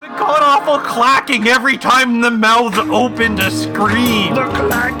awful clacking every time the mouths open to scream. The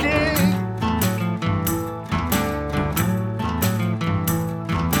clacking.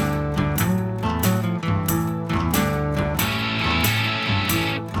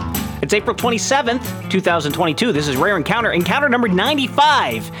 It's April 27th, 2022. This is Rare Encounter, encounter number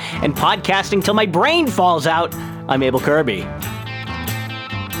 95. And podcasting till my brain falls out, I'm Abel Kirby.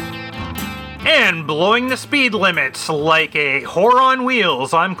 And blowing the speed limits like a whore on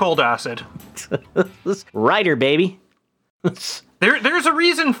wheels, I'm Cold Acid. Ryder, baby. There's a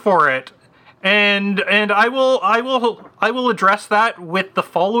reason for it. And I will address that with the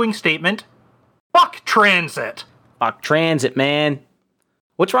following statement. Fuck transit. Fuck transit, man.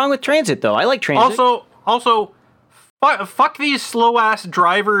 What's wrong with transit, though? I like transit. Also, fuck these slow-ass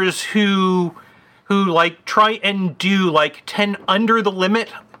drivers who like, try and do, like, 10 under the limit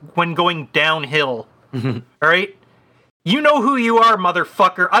when going downhill. Alright? You know who you are,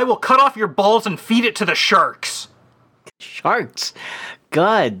 motherfucker. I will cut off your balls and feed it to the sharks. Sharks?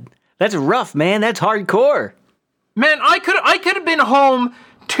 God, that's rough, man. That's hardcore. Man, I could have been home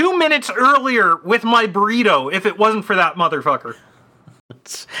 2 minutes earlier with my burrito if it wasn't for that motherfucker.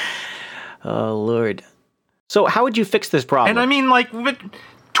 Oh, Lord. So how would you fix this problem? And I mean, like,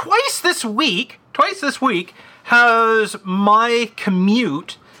 twice this week has my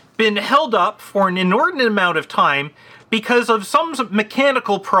commute been held up for an inordinate amount of time because of some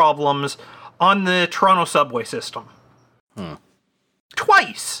mechanical problems on the Toronto subway system.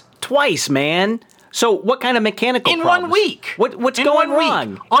 Twice, man. So what kind of mechanical in problems? 1 week. What's going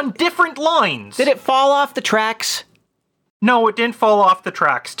wrong? On different lines. Did it fall off the tracks? No, it didn't fall off the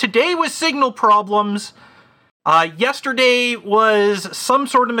tracks. Today was signal problems. Yesterday was some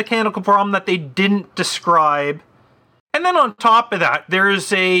sort of mechanical problem that they didn't describe. And then on top of that,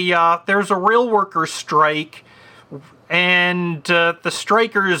 there's a rail worker strike, and the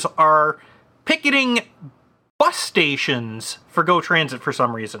strikers are picketing bus stations for GO Transit for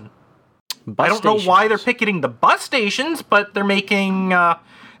some reason. I don't know why they're picketing the bus stations, but they're making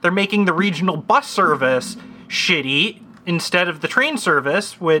the regional bus service shitty instead of the train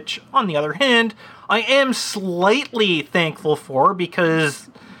service, which, on the other hand, I am slightly thankful for because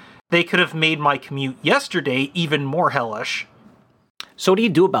they could have made my commute yesterday even more hellish. So what do you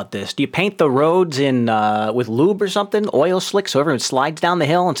do about this? Do you paint the roads in with lube or something? Oil slick so everyone slides down the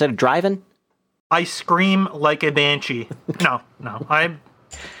hill instead of driving? I scream like a banshee. No. I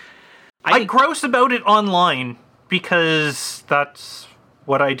grouse about it online because that's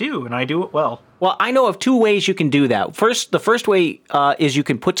what I do, and I do it well. Well, I know of two ways you can do that. The first way is you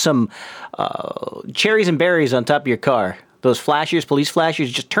can put some cherries and berries on top of your car. Those flashers, police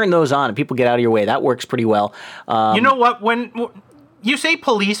flashers, just turn those on and people get out of your way. That works pretty well. You know what? When you say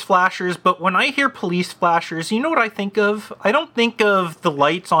police flashers, but when I hear police flashers, you know what I think of? I don't think of the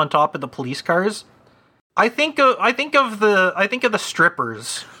lights on top of the police cars. I think of the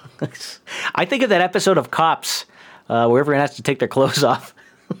strippers. I think of that episode of Cops where everyone has to take their clothes off.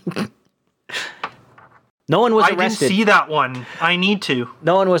 No one was arrested. I didn't see that one. I need to.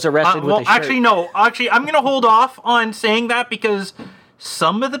 No one was arrested with a shirt. Actually, no. Actually, I'm going to hold off on saying that because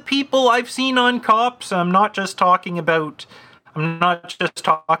some of the people I've seen on Cops, I'm not just talking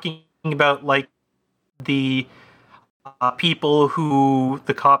about like the people who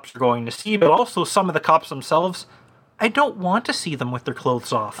the cops are going to see, but also some of the cops themselves. I don't want to see them with their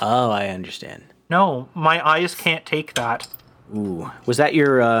clothes off. Oh, I understand. No, my eyes can't take that. Ooh, was that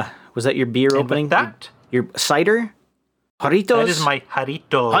your beer opening? That your cider? Jarritos? That is my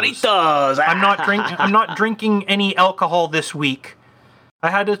Jarritos. Jarritos. I'm not drinking any alcohol this week.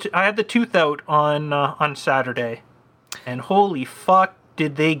 I had the tooth out on Saturday, and holy fuck,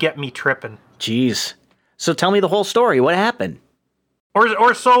 did they get me tripping? Jeez. So tell me the whole story. What happened?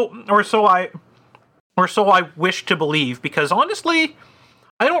 Or so I wish to believe, because honestly,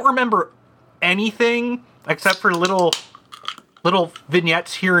 I don't remember anything except for little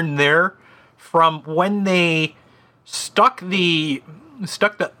vignettes here and there from when they stuck the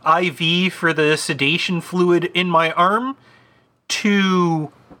IV for the sedation fluid in my arm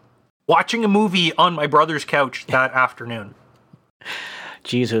to watching a movie on my brother's couch that afternoon.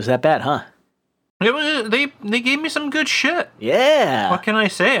 Jeez, it was that bad, huh? It was. They gave me some good shit. Yeah. What can I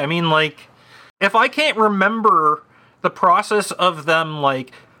say? I mean, like, if I can't remember the process of them,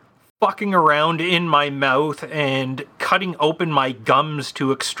 like, fucking around in my mouth and cutting open my gums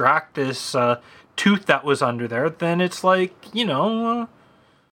to extract this tooth that was under there, then it's like, you know,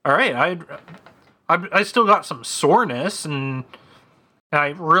 all right, I still got some soreness, and I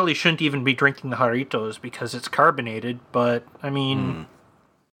really shouldn't even be drinking the Jarritos because it's carbonated, but, I mean,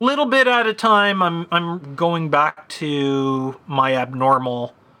 little bit at a time, I'm going back to my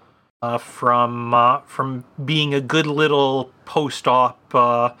abnormal from being a good little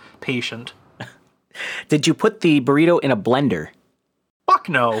post-op patient. Did you put the burrito in a blender? Fuck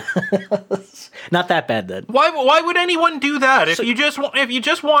no. Not that bad then. Why would anyone do that? If you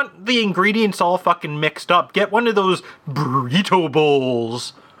just want the ingredients all fucking mixed up, get one of those burrito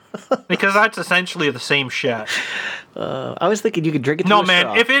bowls. Because that's essentially the same shit. I was thinking you could drink it through No, a man.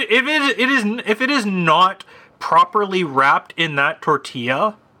 straw. If it is not properly wrapped in that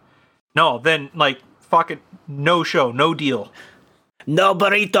tortilla, no, then like fucking no show, no deal. No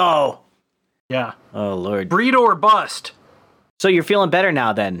burrito. Yeah. Oh Lord. Burrito or bust. So you're feeling better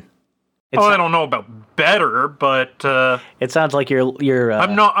now then? I don't know about better, but It sounds like you're.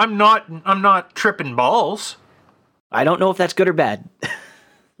 I'm not tripping balls. I don't know if that's good or bad.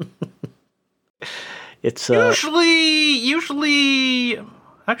 It's Usually,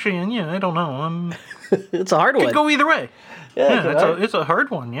 actually, yeah, I don't know. it's a hard one. Could go either way. Yeah, it's a hard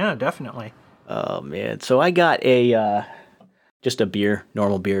one. Yeah, definitely. Oh man, so I got a just a beer,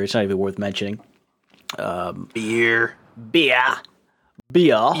 normal beer. It's not even worth mentioning. Beer. Beer.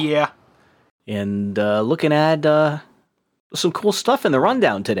 Yeah. And looking at some cool stuff in the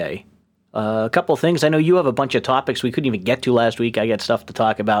rundown today. A couple of things. I know you have a bunch of topics we couldn't even get to last week. I got stuff to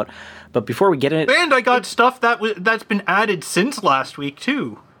talk about. But before we get in it... And I got stuff that's been added since last week,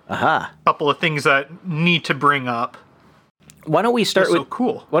 too. Aha. A couple of things that need to bring up. Why don't we start They're with... so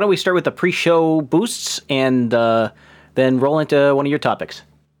cool. Why don't we start with the pre-show boosts and then roll into one of your topics?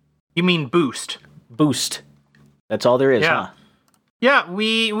 You mean boost? Boost. That's all there is, Yeah. huh? Yeah,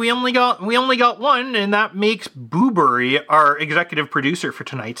 we only got one, and that makes Boobury our executive producer for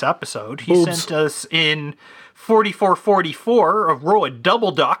tonight's episode. He Boobs. sent us in 4444 a row of double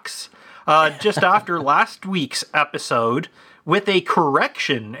ducks just after last week's episode with a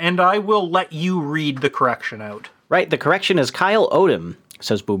correction, and I will let you read the correction out. Right, the correction is Kyle Odom,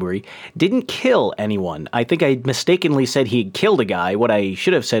 says Boobury, didn't kill anyone. I think I mistakenly said he killed a guy. What I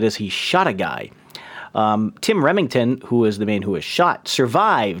should have said is he shot a guy. Tim Remington, who is the man who was shot,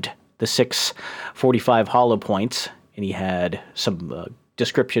 survived the 6:45 hollow points, and he had some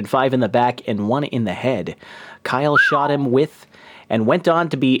description, 5 in the back and 1 in the head. Kyle shot him with and went on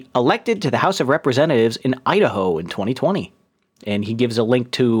to be elected to the House of Representatives in Idaho in 2020. And he gives a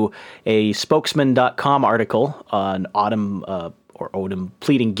link to a spokesman.com article on Odom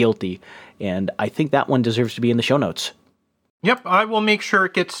pleading guilty, and I think that one deserves to be in the show notes. Yep, I will make sure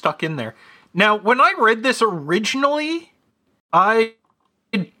it gets stuck in there. Now, when I read this originally, I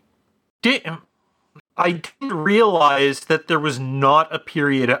didn't realize that there was not a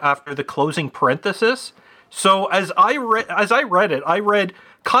period after the closing parenthesis. So as I read it, I read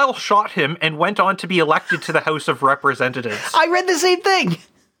Kyle shot him and went on to be elected to the House of Representatives. I read the same thing.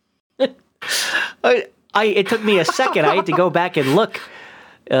 It took me a second. I had to go back and look.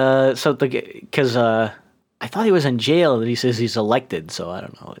 Because I thought he was in jail, and he says he's elected. So I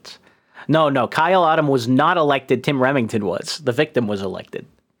don't know. No. Kyle Odom was not elected. Tim Remington was. The victim was elected.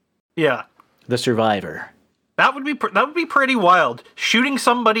 Yeah, The survivor. that would be pretty wild. Shooting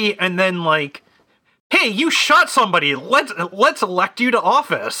somebody and then like, hey, you shot somebody. Let's elect you to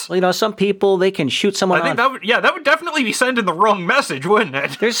office. Well, some people, they can shoot someone I think on... that would definitely be sending the wrong message, wouldn't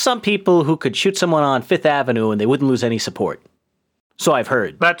it? There's some people who could shoot someone on Fifth Avenue and they wouldn't lose any support. So I've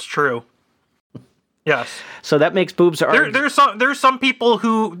heard. That's true. Yes. So that makes boobs... There's some people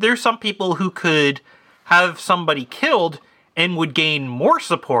who could have somebody killed and would gain more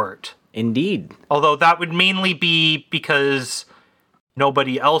support. Indeed. Although that would mainly be because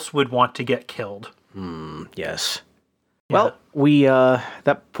nobody else would want to get killed. Yes. Yeah. Well, we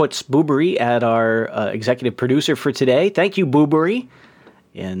that puts Boobury at our executive producer for today. Thank you, Boobury.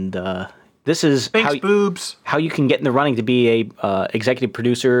 And this is Thanks, boobs. how you can get in the running to be a executive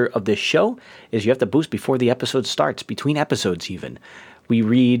producer of this show is you have to boost before the episode starts, between episodes even. We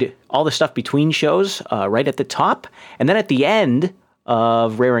read all the stuff between shows right at the top, and then at the end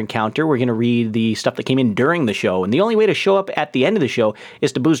of Rare Encounter, we're going to read the stuff that came in during the show. And the only way to show up at the end of the show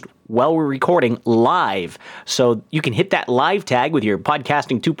is to boost while we're recording live. So you can hit that live tag with your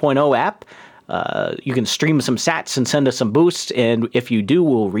Podcasting 2.0 app. You can stream some sats and send us some boosts, and if you do,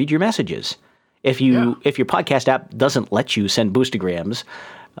 we'll read your messages. If your podcast app doesn't let you send boostograms,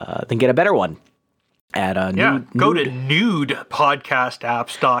 then get a better one. At Go to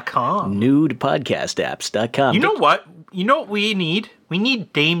nudepodcastapps.com. Nudepodcastapps.com. You know what we need? We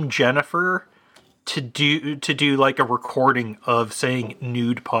need Dame Jennifer to do like a recording of saying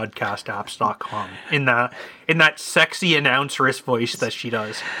nudepodcastapps.com in that sexy announceress voice that she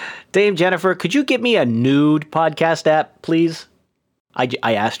does. Dame Jennifer, could you get me a nude podcast app, please?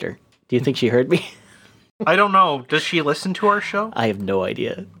 I asked her. Do you think she heard me? I don't know. Does she listen to our show? I have no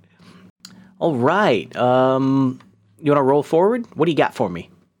idea. All right. You want to roll forward? What do you got for me?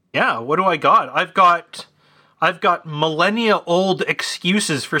 Yeah, what do I got? I've got millennia-old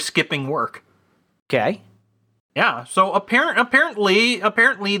excuses for skipping work. Okay. Yeah, so apparently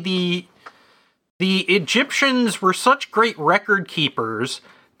the Egyptians were such great record keepers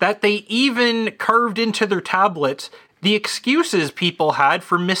that they even carved into their tablets the excuses people had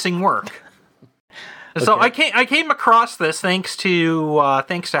for missing work. So I came across this thanks to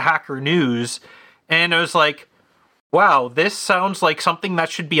Hacker News, and I was like, wow, this sounds like something that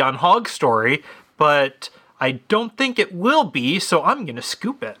should be on Hog Story, but I don't think it will be, so I'm gonna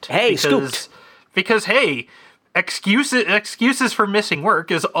scoop it. Hey, scooped. Because hey, excuses for missing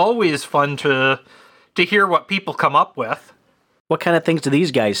work is always fun to hear what people come up with. What kind of things do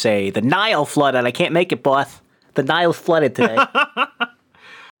these guys say? The Nile flooded. I can't make it, boss. The Nile's flooded today.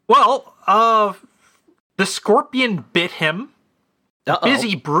 Well, the scorpion bit him. Uh-oh.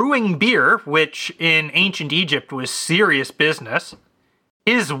 Busy brewing beer, which in ancient Egypt was serious business.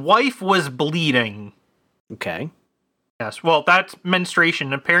 His wife was bleeding. Okay. Yes, well, that's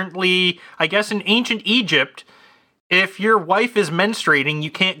menstruation. Apparently, I guess in ancient Egypt, if your wife is menstruating,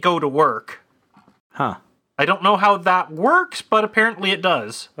 you can't go to work. Huh. I don't know how that works, but apparently it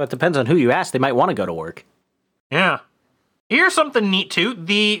does. Well, it depends on who you ask. They might want to go to work. Yeah. Here's something neat, too.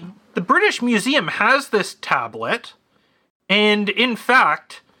 The British Museum has this tablet, and in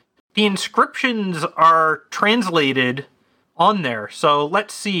fact, the inscriptions are translated on there. So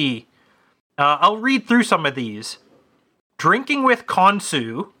let's see. I'll read through some of these. Drinking with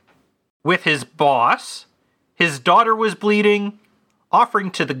Khonsu, with his boss, his daughter was bleeding,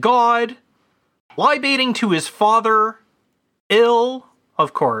 offering to the god, libating to his father, ill,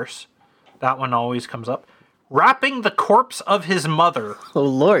 of course, that one always comes up, wrapping the corpse of his mother, Oh,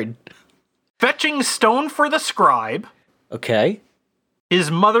 Lord. fetching stone for the scribe, Okay. his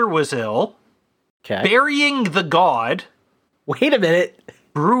mother was ill, Okay. burying the god, Wait a minute.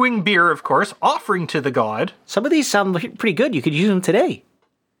 brewing beer, of course, offering to the god. Some of these sound pretty good. You could use them today.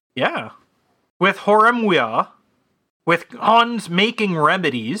 Yeah. With Horemheb, with Hans making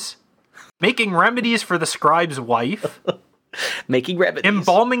remedies for the scribe's wife, Making remedies.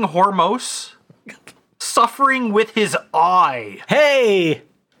 embalming Hormos, suffering with his eye. Hey!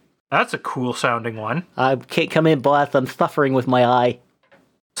 That's a cool sounding one. I can't come in, boss. I'm suffering with my eye.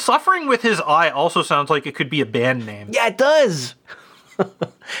 Suffering with his eye also sounds like it could be a band name. Yeah, it does.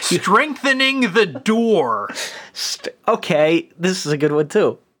 Strengthening the door. Okay, this is a good one,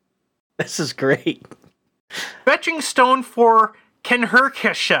 too. This is great. Fetching stone for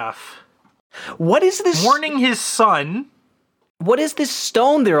Kenherkeshef. What is this? Mourning his son. What is this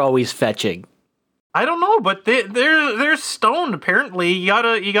stone they're always fetching? I don't know, but they're stoned, apparently. You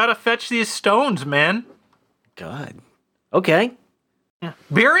gotta fetch these stones, man. God. Okay. Yeah.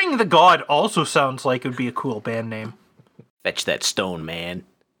 Burying the God also sounds like it would be a cool band name. Fetch that stone, man.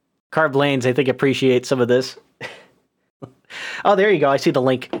 Carb Lanes, I think, appreciate some of this. Oh, there you go. I see the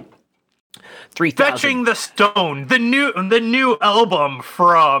link. 3,000. Fetching the Stone, the new album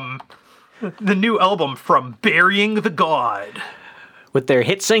from Burying the God. With their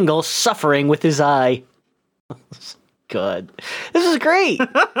hit single, Suffering with His Eye. God. This is great.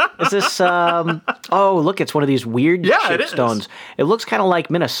 Is this, oh, look, it's one of these weird shaped stones. It looks kind of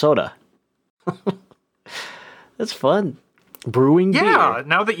like Minnesota. That's fun. Brewing beer. Yeah,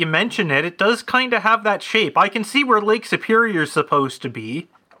 now that you mention it, it does kind of have that shape. I can see where Lake Superior is supposed to be.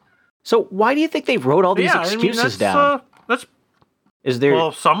 So why do you think they wrote all these excuses down? Is there?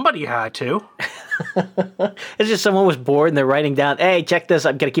 Well, somebody had to. It's just someone was bored and they're writing down, hey, check this,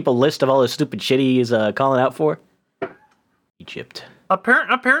 I'm going to keep a list of all the stupid shit he's calling out for. Egypt.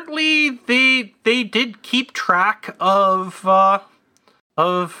 Apparently, they did keep track of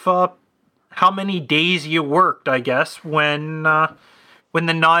how many days you worked, I guess, when the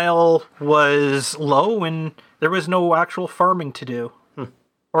Nile was low and there was no actual farming to do.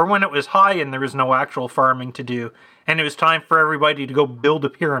 Or when it was high and there was no actual farming to do, and it was time for everybody to go build a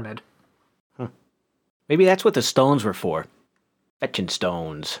pyramid. Maybe that's what the stones were for. Fetching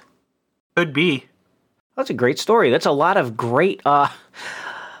stones. Could be. That's a great story. That's a lot of great, I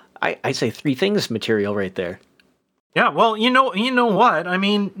say three things material right there. Yeah, well, you know what? I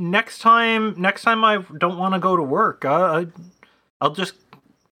mean, next time I don't want to go to work, I'll just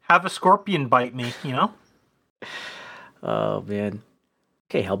have a scorpion bite me, you know? Oh, man.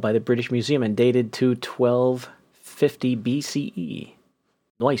 Okay, held by the British Museum and dated to 1250 BCE.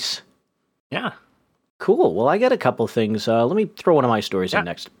 Nice. Yeah. Cool. Well, I got a couple things. Let me throw one of my stories in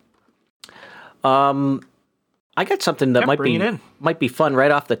next. I got something that might be fun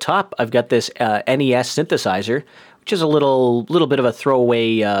right off the top. I've got this NES synthesizer which is a little bit of a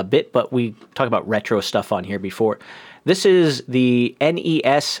throwaway bit, but we talked about retro stuff on here before. This is the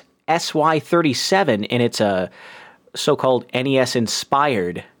NES SY37, and it's a so-called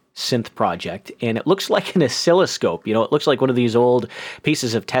NES-inspired synth project, and it looks like an oscilloscope. You know, it looks like one of these old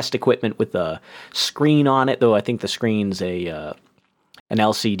pieces of test equipment with a screen on it, though I think the screen's an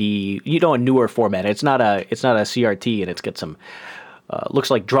LCD, a newer format. It's not a CRT, and it's got some looks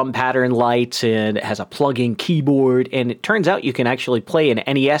like drum pattern lights, and it has a plug-in keyboard, and it turns out you can actually play an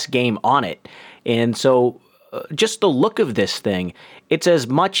NES game on it. And so just the look of this thing, it's as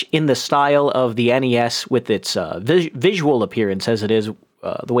much in the style of the NES with its visual appearance as it is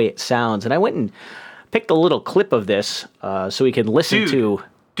the way it sounds. And I went and picked a little clip of this so we can listen to...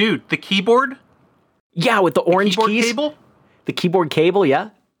 Dude, the keyboard? Yeah, with the orange keys. Cable? The keyboard cable,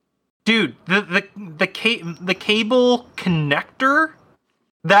 yeah. Dude, the cable connector,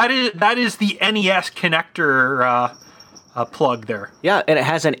 that is the NES connector plug there. Yeah, and it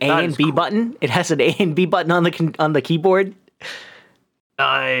has an A and B button. It has an A and B button on the keyboard.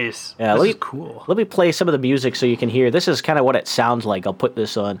 Nice. Yeah, this is cool. Let me play some of the music so you can hear. This is kind of what it sounds like. I'll put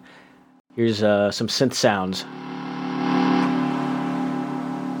this on. Here's some synth sounds.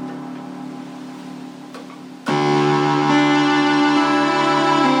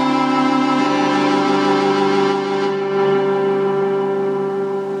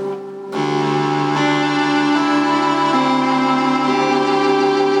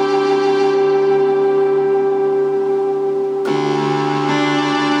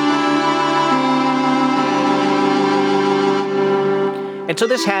 And so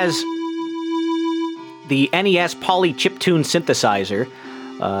this has the NES Poly Chiptune synthesizer.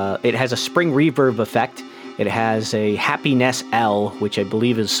 It has a spring reverb effect. It has a Happiness L, which I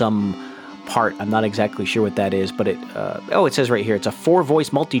believe is some part. I'm not exactly sure what that is, but it says right here, it's a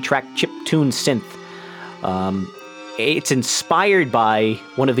 4-voice multi-track chiptune synth. It's inspired by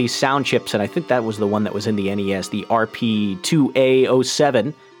one of these sound chips, and I think that was the one that was in the NES, the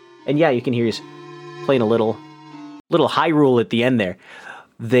RP2A07. And yeah, you can hear he's playing a little Hyrule at the end there.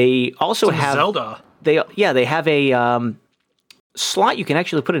 They also have Zelda. They have a slot you can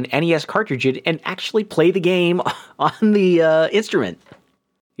actually put an NES cartridge in and actually play the game on the instrument.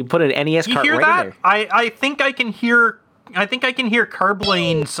 You put an NES cart right in there. I think I can hear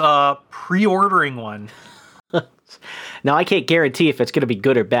Carblane's pre-ordering one. Now I can't guarantee if it's going to be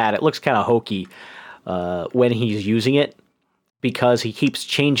good or bad. It looks kind of hokey when he's using it, because he keeps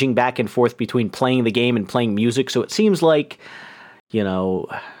changing back and forth between playing the game and playing music. So it seems like, you'd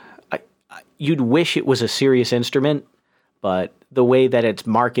wish it was a serious instrument, but the way that it's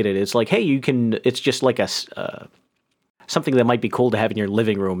marketed, it's like, hey, it's just like something that might be cool to have in your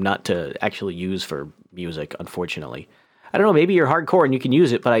living room, not to actually use for music, unfortunately. I don't know, maybe you're hardcore and you can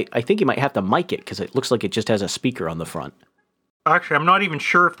use it, but I think you might have to mic it, because it looks like it just has a speaker on the front. Actually, I'm not even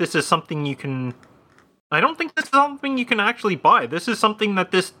sure if this is something you can... I don't think this is something you can actually buy. This is something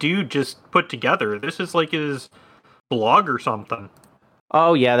that this dude just put together. This is like his blog or something.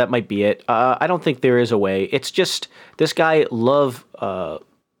 Oh, yeah, that might be it. I don't think there is a way. It's just this guy, Love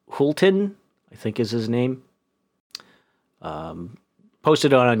Hultin, I think is his name,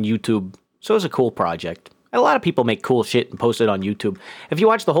 posted it on YouTube. So it was a cool project. A lot of people make cool shit and post it on YouTube. If you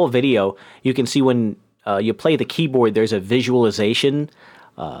watch the whole video, you can see when you play the keyboard, there's a visualization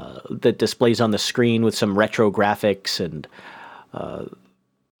that displays on the screen with some retro graphics, and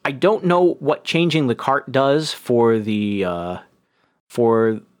I don't know what changing the cart does for the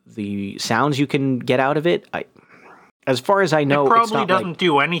sounds you can get out of it. As far as I know, it probably doesn't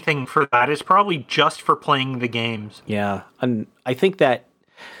do anything for that. It's probably just for playing the games. Yeah, and I think that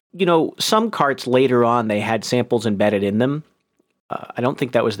some carts later on they had samples embedded in them. I don't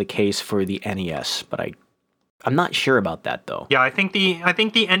think that was the case for the NES, but I'm not sure about that, though. Yeah, I think the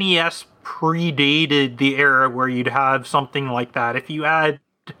NES predated the era where you'd have something like that. If you had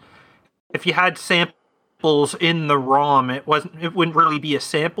samples in the ROM, it wouldn't really be a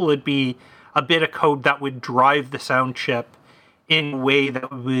sample. It'd be a bit of code that would drive the sound chip in a way that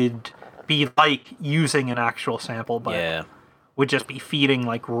would be like using an actual sample, but would just be feeding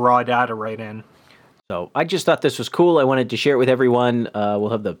like raw data right in. So I just thought this was cool. I wanted to share it with everyone.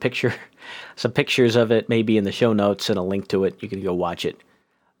 We'll have some pictures of it maybe in the show notes and a link to it. You can go watch it.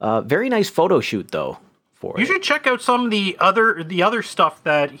 Very nice photo shoot though. You should check out some of the other stuff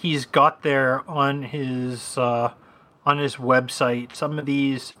that he's got there on his website. Some of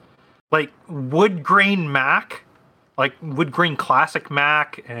these, like wood grain Mac, like wood grain classic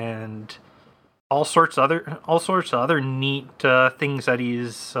Mac, and all sorts of other neat things that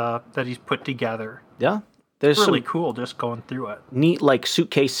he's put together. Yeah, there's really cool just going through it. Neat like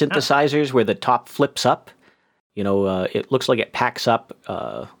suitcase synthesizers where the top flips up, It looks like it packs up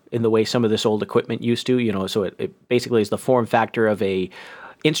in the way some of this old equipment used to. So it basically is the form factor of a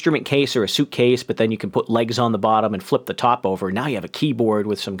instrument case or a suitcase, but then you can put legs on the bottom and flip the top over. Now you have a keyboard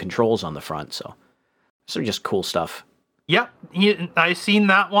with some controls on the front. So just cool stuff. Yep, I seen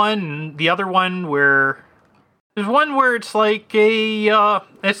that one. And the other one where there's one where it's like a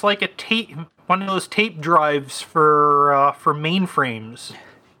tape, one of those tape drives for mainframes.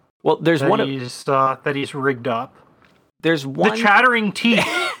 Well, there's that he's rigged up. There's one. The chattering teeth.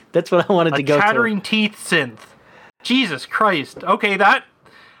 That's what I wanted to go to. Chattering teeth synth. Jesus Christ. Okay,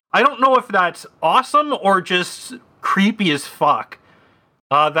 I don't know if that's awesome or just creepy as fuck.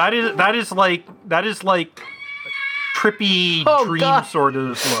 That is like trippy dream God. Sort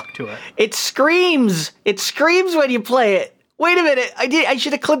of look to it. It screams. It screams when you play it. Wait a minute. I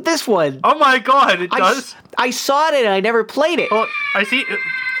should have clipped this one. Oh my God, it does. I saw it and I never played it. Well, I see.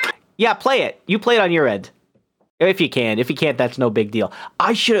 Yeah, play it. You play it on your end. If you can. If you can't, that's no big deal.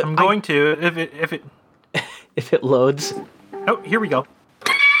 I'm going to if it if it loads. Oh, here we go.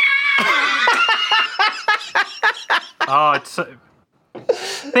 Oh, it's.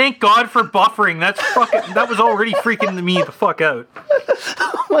 Thank God for buffering. That was already freaking me the fuck out.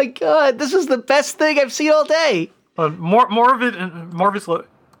 Oh my God, this is the best thing I've seen all day. More of it. More of it's low.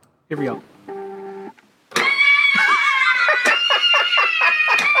 Here we go.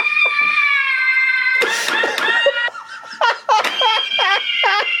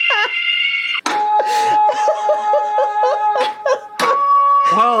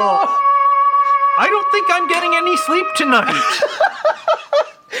 Well, I don't think I'm getting any sleep tonight.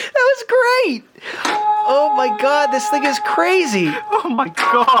 That was great. Oh my God, this thing is crazy. Oh my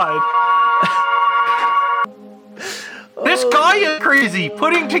God. This guy is crazy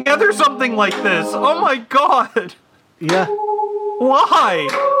putting together something like this. Oh my God. Yeah. Why?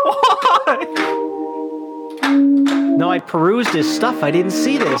 No, I perused his stuff. I didn't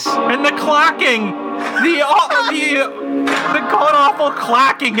see this. And the clacking. The god-awful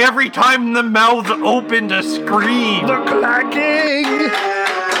clacking every time the mouth opened to scream. The clacking.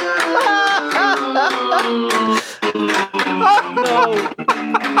 No.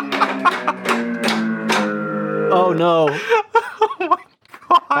 Oh no. Oh my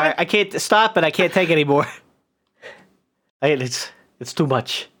God. I can't stop it. I can't take anymore. It's too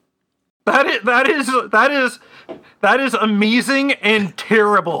much. That is amazing and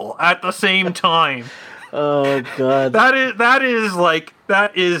terrible at the same time. Oh God.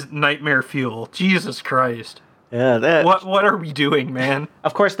 That is nightmare fuel. Jesus Christ. Yeah. What are we doing, man?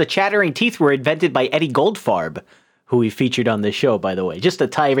 Of course, the chattering teeth were invented by Eddie Goldfarb, who we featured on this show, by the way. Just to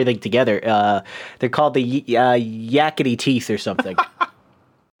tie everything together, they're called the yakety teeth or something.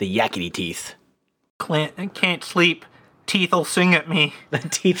 The yakety teeth. Can't sleep. Teeth'll sing at me. The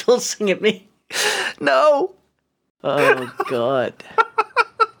teeth'll sing at me. No. Oh God.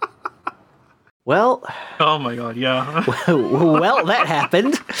 Well. Oh my God. Yeah. Well, that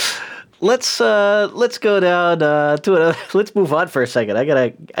happened. Let's go down to another. Let's move on for a second. I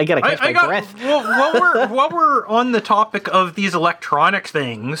gotta catch my breath. While we're on the topic of these electronic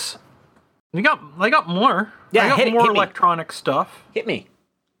things, I got more. Yeah, I got hit more me. electronic stuff. Hit me.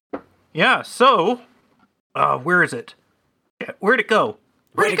 Yeah. So, where is it? Where'd it go?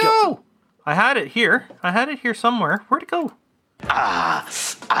 Where'd it go? I had it here somewhere. Where'd it go?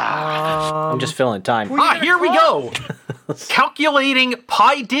 I'm just filling time. Here we go. Calculating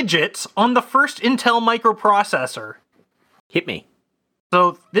pi digits on the first Intel microprocessor. Hit me.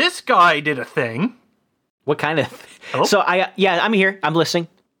 So this guy did a thing. What kind of? Oh. So I'm here. I'm listening.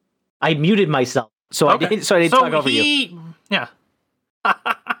 I muted myself, so I didn't talk over you. Yeah.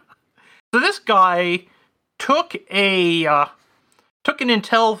 So this guy took an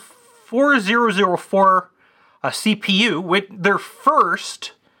Intel 4004 CPU with their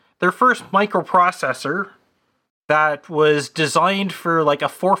first microprocessor that was designed for like a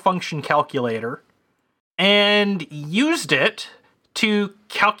 4-function calculator, and used it to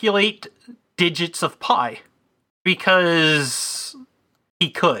calculate digits of pi because he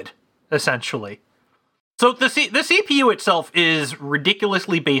could, essentially. So the CPU itself is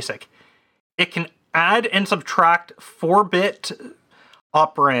ridiculously basic. It can add and subtract 4-bit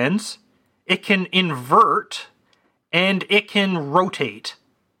operands. It can invert, and it can rotate.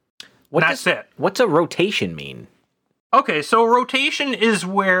 That's it. What's a rotation mean? Okay, so rotation is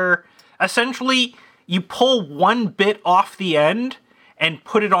where essentially you pull one bit off the end and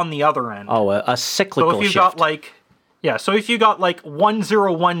put it on the other end. Oh, a cyclical shift. So if you got like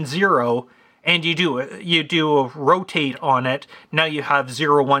 1010 and you do a rotate on it, now you have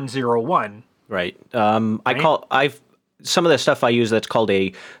 0101. Right. Some of the stuff I use that's called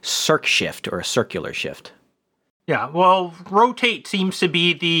a circ shift or a circular shift. Yeah, well, rotate seems to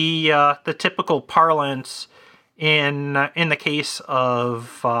be the typical parlance in the case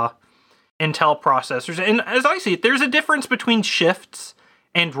of Intel processors. And as I see it, there's a difference between shifts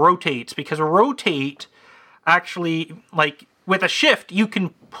and rotates, because a rotate actually, like with a shift, you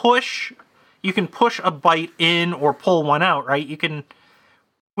can push a byte in or pull one out, right? You can,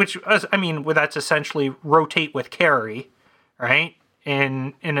 that's essentially rotate with carry, right?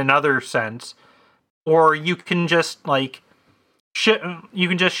 In another sense. Or you can just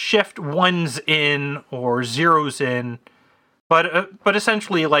shift ones in or zeros in, but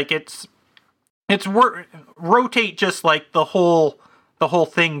essentially rotate, just like the whole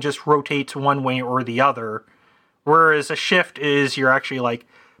thing just rotates one way or the other, whereas a shift is you're actually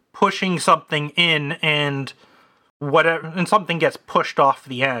pushing something in and something gets pushed off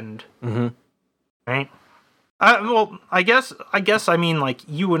the end, right? I guess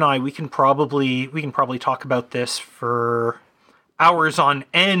you and I, we can probably talk about this for hours on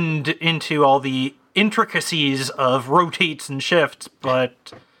end into all the intricacies of rotates and shifts,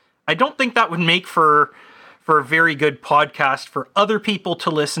 but I don't think that would make for a very good podcast for other people to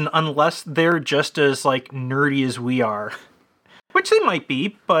listen, unless they're just as nerdy as we are, which they might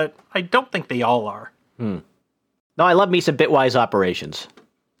be, but I don't think they all are. No, I love me some bitwise operations.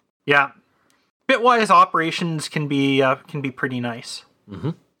 Yeah. Bitwise operations can be pretty nice.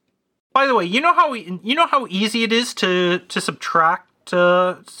 Mm-hmm. By the way, you know how easy it is to subtract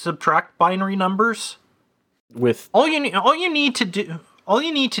binary numbers? With all you need to do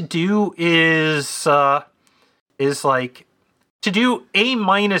is to do A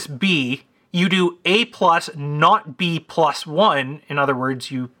minus B, you do A plus, not B plus 1. In other words,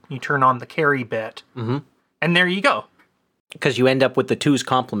 you turn on the carry bit, and there you go. Because you end up with the 2's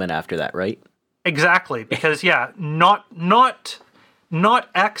complement after that, right? Exactly, because not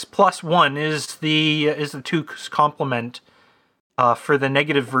x plus 1 is the 2's complement for the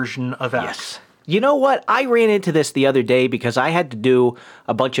negative version of x. Yes. You know what? I ran into this the other day because I had to do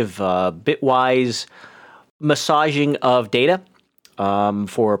a bunch of bitwise massaging of data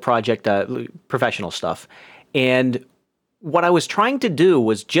for a project, professional stuff. And what I was trying to do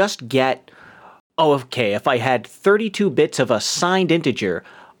was just get, if I had 32 bits of a signed integer,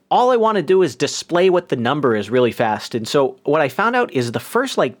 all I want to do is display what the number is really fast. And so what I found out is the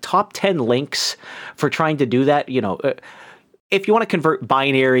first top 10 links for trying to do that, if you want to convert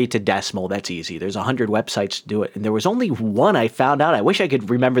binary to decimal, that's easy. There's 100 websites to do it. And there was only one I found out. I wish I could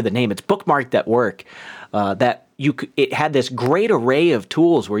remember the name. It's Bookmarked at Work. It had this great array of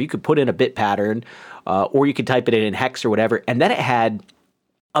tools where you could put in a bit pattern, or you could type it in hex or whatever. And then it had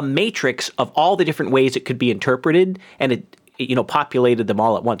a matrix of all the different ways it could be interpreted, and it populated them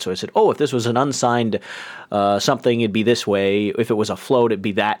all at once. So I said, if this was an unsigned something, it'd be this way. If it was a float, it'd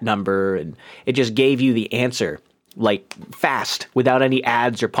be that number. And it just gave you the answer, fast, without any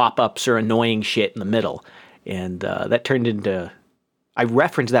ads or pop-ups or annoying shit in the middle. And that turned into, I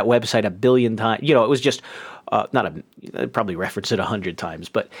referenced that website a billion times. It was just, I probably referenced it 100 times,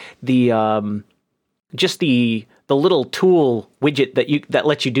 but the little tool widget that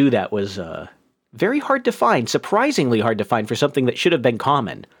lets you do that was very hard to find, surprisingly hard to find for something that should have been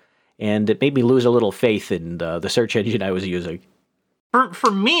common. And it made me lose a little faith in the search engine I was using.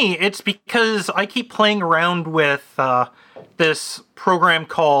 For me, it's because I keep playing around with this program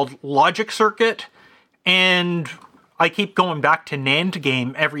called Logic Circuit, and I keep going back to NAND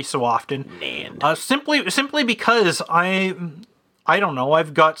game every so often. NAND. Simply because I don't know,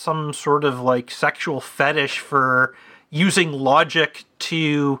 I've got some sort of sexual fetish for using logic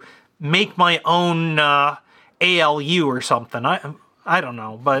to make my own ALU or something. I don't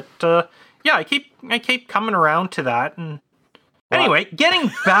know, but I keep coming around to that. And anyway, getting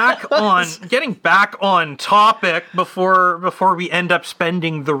back on topic before we end up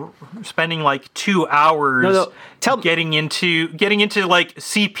spending 2 hours getting into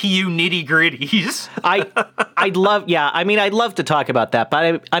CPU nitty-gritties. I'd love to talk about that,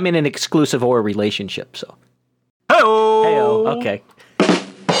 but I'm in an exclusive or relationship, so. Hey-oh. Okay.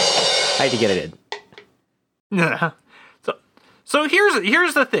 I had to get it in. Yeah. So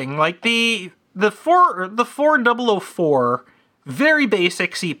here's the thing. The 4004, very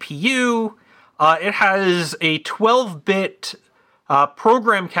basic CPU. It has a 12-bit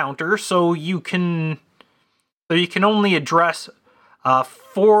program counter, so you can only address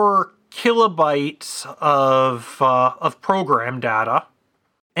 4 kilobytes of program data,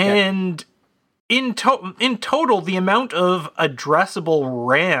 and in total, the amount of addressable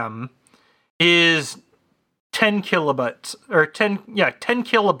RAM is 10 kilobits, or 10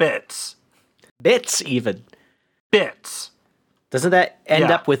 kilobits. Bits, even. Bits. Doesn't that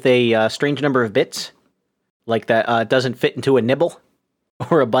end up with a strange number of bits? Like that doesn't fit into a nibble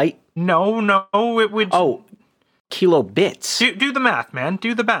or a bite? No, it would... Oh, kilobits. Do the math, man.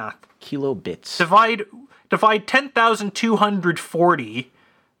 Do the math. Kilobits. Divide 10,240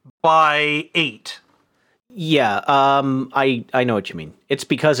 by 8. Yeah, I know what you mean. It's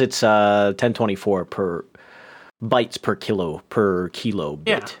because it's 1024 per bytes per kilo bit.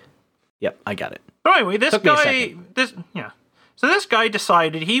 Yeah. Yep, I got it. So anyway, this Took me a guy, second. So this guy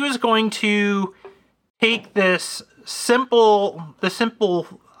decided he was going to take the simple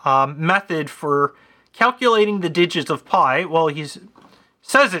method for calculating the digits of pi. Well, he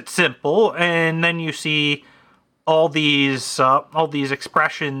says it's simple, and then you see all these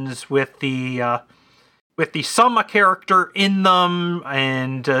expressions with the summa character in them,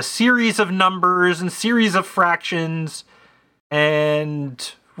 and a series of numbers and series of fractions,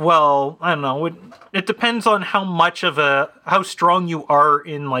 and well, I don't know. It depends on how strong you are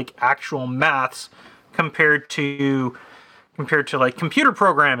in like actual maths compared to like computer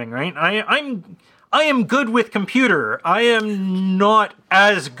programming, right? I am good with computer. I am not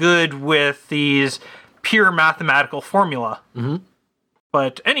as good with these pure mathematical formula. Mm-hmm.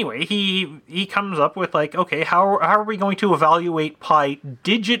 But anyway, he comes up with like, okay, how are we going to evaluate pi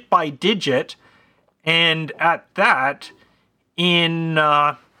digit by digit, and at that in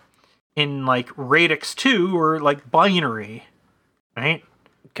like radix 2 or like binary, right?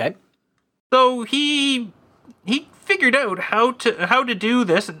 Okay. So he figured out how to do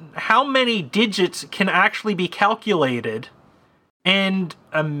this, and how many digits can actually be calculated, and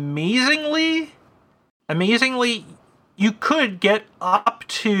amazingly, you could get up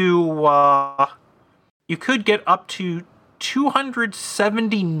to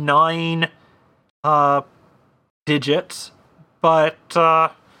 279 digits, but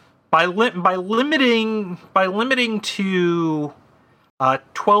by limiting to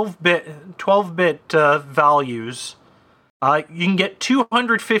 12-bit values, you can get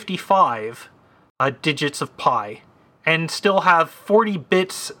 255 digits of pi, and still have 40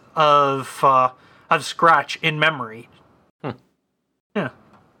 bits of scratch in memory. Yeah,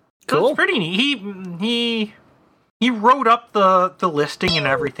 cool. That's pretty neat. He wrote up the listing and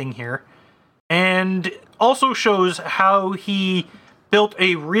everything here, and also shows how he built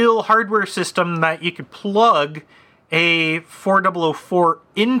a real hardware system that you could plug a 4004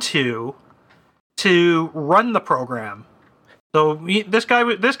 into to run the program. So this guy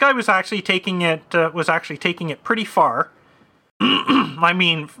was actually taking it pretty far. I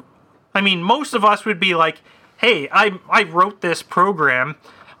mean, most of us would be like, "Hey, I wrote this program.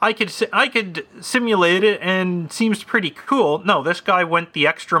 I could simulate it, and seems pretty cool." No, this guy went the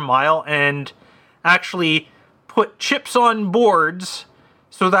extra mile and actually put chips on boards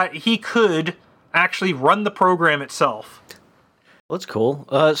so that he could actually run the program itself. Well, that's cool.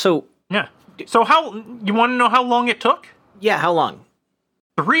 So yeah. So you want to know how long it took? Yeah, how long?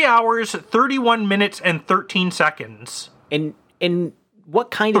 3 hours, 31 minutes, and 13 seconds. In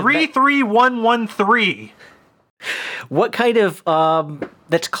what kind of 33113? What kind of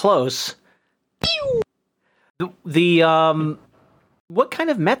that's close. The what kind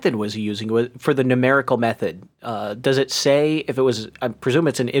of method was he using for the numerical method? Does it say if it was? I presume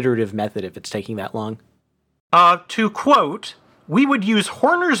it's an iterative method if it's taking that long. To quote, "We would use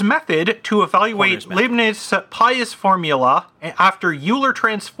Horner's method to evaluate Leibniz Pi's formula after Euler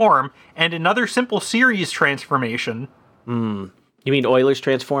transform and another simple series transformation." You mean Euler's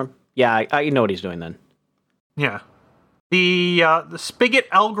transform? Yeah, I know what he's doing then. Yeah. The Spigot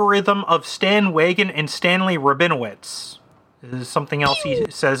algorithm of Stan Wagon and Stanley Rabinowitz is something else he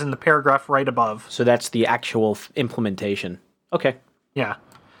says in the paragraph right above. So that's the actual implementation. Okay. Yeah.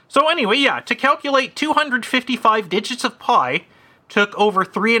 So anyway, yeah, to calculate 255 digits of pi took over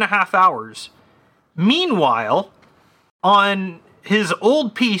 3.5 hours. Meanwhile, on his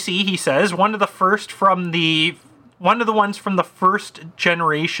old PC, he says, one of the ones from the first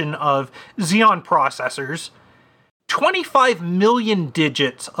generation of Xeon processors, 25 million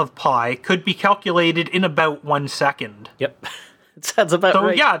digits of pi could be calculated in about 1 second. Yep. It sounds about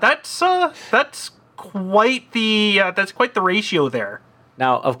right. So yeah, that's quite the ratio there.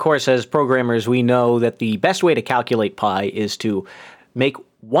 Now, of course, as programmers, we know that the best way to calculate pi is to make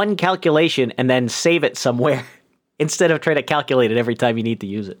one calculation and then save it somewhere instead of trying to calculate it every time you need to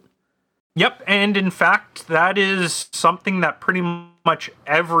use it. Yep, and in fact, that is something that pretty much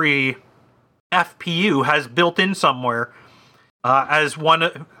every FPU has built in somewhere as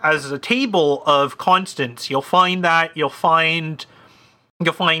a table of constants. You'll find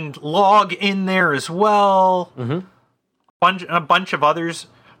log in there as well. Mm-hmm. A bunch of others.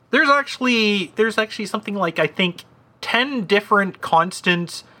 There's actually something like, I think, 10 different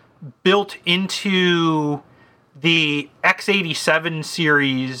constants built into the x87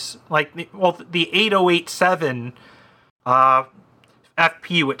 series, like the 8087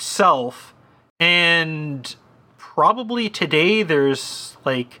 FPU itself, and probably today there's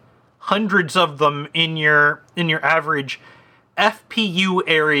like hundreds of them in your average FPU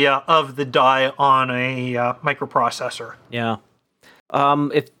area of the die on a microprocessor. Yeah.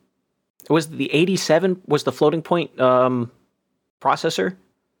 If it was the 87 was the floating point processor?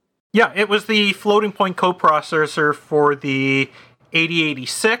 Yeah, it was the floating point coprocessor for the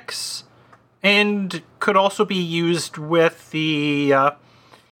 8086, and could also be used with the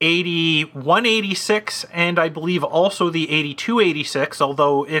 8186, and I believe also the 8286,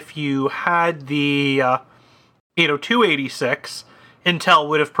 although if you had the 80286, Intel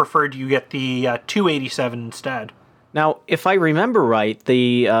would have preferred you get the 287 instead. Now, if I remember right,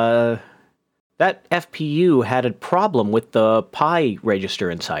 the that FPU had a problem with the Pi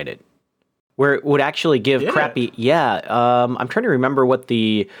register inside it, where it would actually give crappy. Yeah, I'm trying to remember what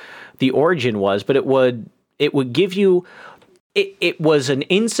the origin was, but it would give you. It was an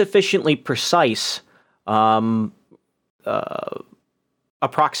insufficiently precise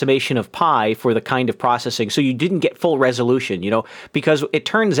approximation of pi for the kind of processing, so you didn't get full resolution. Because it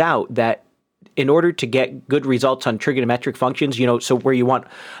turns out that in order to get good results on trigonometric functions, so where you want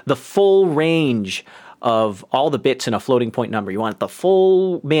the full range of all the bits in a floating point number, you want the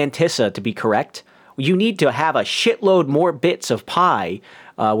full mantissa to be correct, you need to have a shitload more bits of pi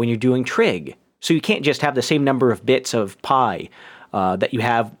when you're doing trig. So you can't just have the same number of bits of pi that you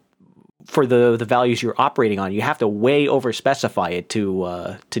have for the values you're operating on. You have to way over specify it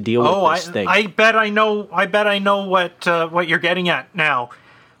to deal with this thing. I bet I know what you're getting at now.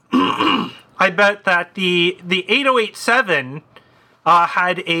 I bet that the 8087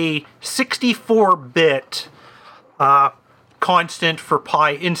 had a 64-bit constant for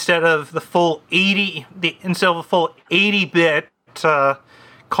pi instead of the full 80-bit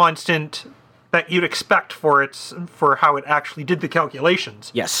constant that you'd expect for how it actually did the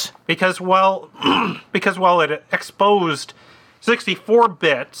calculations. Yes. Because while it exposed 64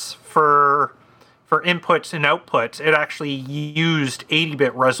 bits for inputs and outputs, it actually used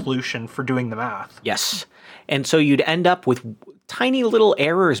 80-bit resolution for doing the math. Yes. And so you'd end up with tiny little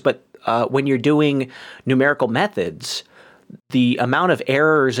errors, but when you're doing numerical methods, the amount of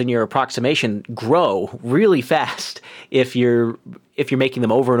errors in your approximation grow really fast if you're making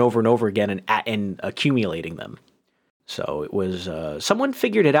them over and over and over again and accumulating them. So it was someone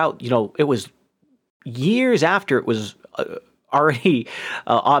figured it out. It was years after it was already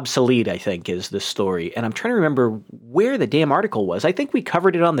obsolete, I think, is the story. And I'm trying to remember where the damn article was. I think we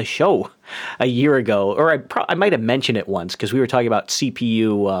covered it on the show a year ago, or I might have mentioned it once because we were talking about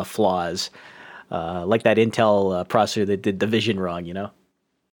CPU flaws. Like that Intel processor that did the vision wrong,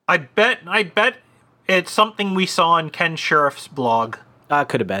 I bet it's something we saw on Ken Sheriff's blog.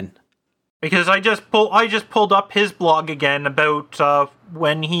 Could have been. Because I just pulled up his blog again about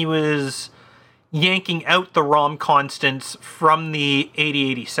when he was yanking out the ROM constants from the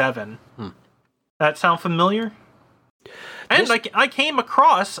 8087. That sound familiar? And I came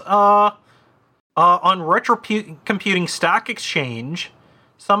across on Retro Computing Stack Exchange,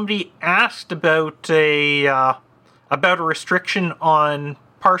 somebody asked about a restriction on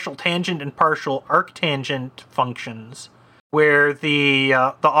partial tangent and partial arctangent functions, where the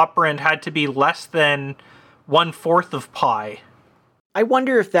operand had to be less than 1/4 of pi. I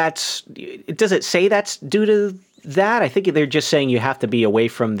wonder if does it say that's due to that? I think they're just saying you have to be away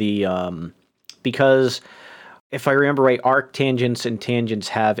from the because if I remember right, arctangents and tangents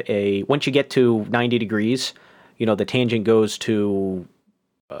have once you get to 90 degrees, the tangent goes to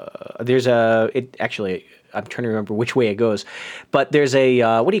I'm trying to remember which way it goes, but there's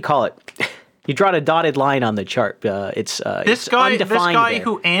what do you call it? You draw a dotted line on the chart. It's undefined.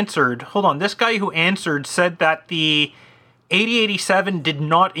 This guy who answered said that the 8087 did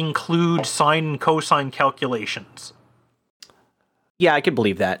not include sine and cosine calculations. Yeah, I can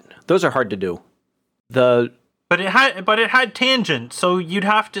believe that. Those are hard to do. But it had tangent, so you'd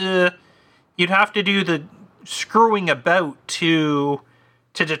have to do the screwing about to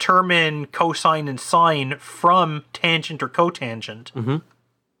determine cosine and sine from tangent or cotangent. Mm-hmm.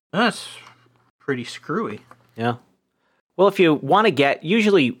 That's pretty screwy. Yeah. Well, if you want to get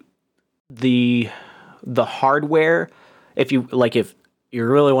usually the hardware, if you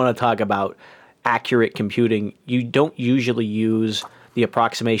really want to talk about accurate computing, you don't usually use the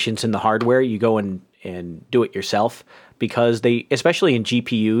approximations in the hardware. You go and do it yourself, because they, especially in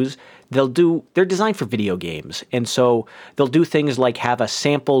GPUs, they're designed for video games. And so they'll do things like have a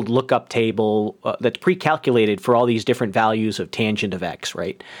sampled lookup table that's pre-calculated for all these different values of tangent of x,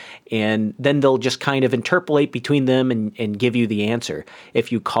 right? And then they'll just kind of interpolate between them and give you the answer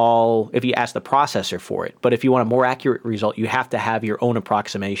if you ask the processor for it. But if you want a more accurate result, you have to have your own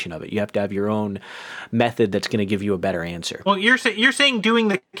approximation of it. You have to have your own method that's going to give you a better answer. Well, you're saying doing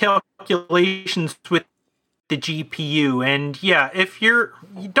the calculations with the GPU, and yeah, if you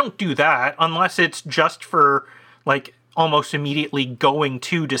don't do that unless it's just for like almost immediately going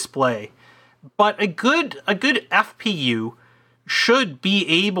to display. But a good FPU should be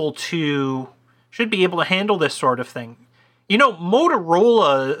able to handle this sort of thing. You know,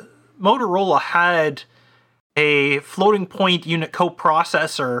 Motorola had a floating point unit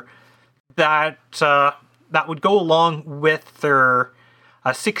coprocessor that would go along with their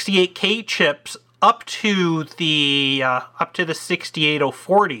 68K chips up to the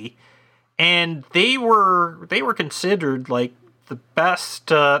 68040, and they were considered like the best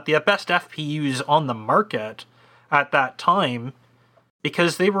FPUs on the market at that time,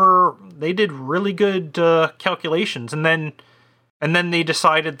 because they did really good calculations, and then they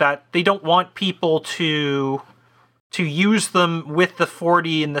decided that they don't want people to use them with the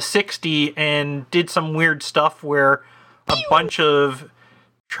 40 and the 60, and did some weird stuff where a bunch of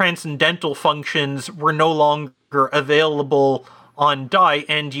transcendental functions were no longer available on die,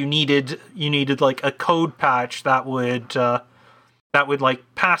 and you needed like a code patch that would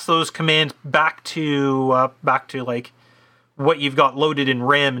like pass those commands back to like what you've got loaded in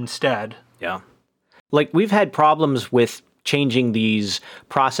RAM instead. Yeah. Like, we've had problems with changing these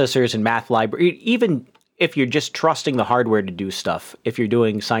processors and math library, even if you're just trusting the hardware to do stuff. If you're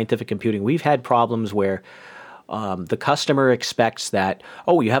doing scientific computing, we've had problems where the customer expects that,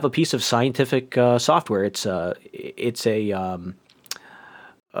 oh, you have a piece of scientific software. It's a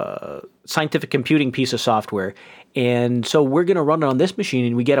scientific computing piece of software, and so we're going to run it on this machine,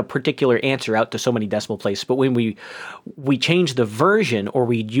 and we get a particular answer out to so many decimal places. But when we change the version, or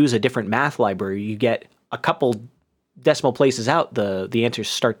we use a different math library, you get a couple decimal places out, the answers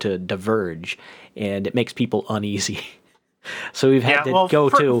start to diverge, and it makes people uneasy. So we've had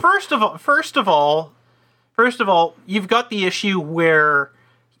First of all, you've got the issue where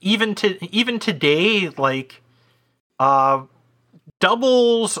even today, like,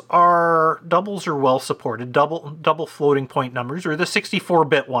 doubles are well supported. Double floating point numbers, or the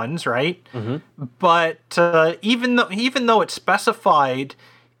 64-bit ones, right? Mm-hmm. But even though it's specified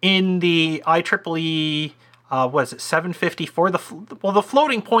in the IEEE, was it 754? The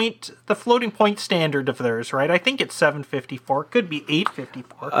floating point standard of theirs, right? I think it's 754. Could be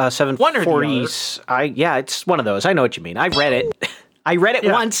 854. 740. Yeah, it's one of those. I know what you mean. I read it. I read it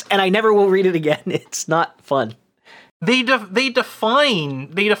once, and I never will read it again. It's not fun. They define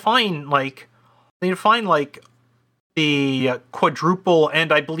like the quadruple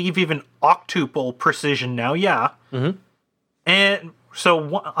and I believe even octuple precision now. Yeah. Mm-hmm. And so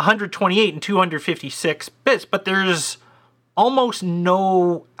 128 and 256 bits, but there's almost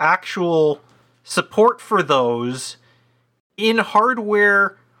no actual support for those in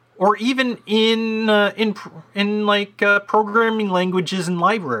hardware, or even in programming languages and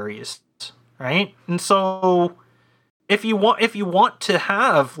libraries, right? And so if you want to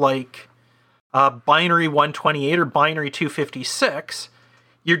have like binary 128 or binary 256,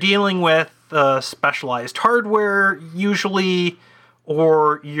 you're dealing with specialized hardware usually,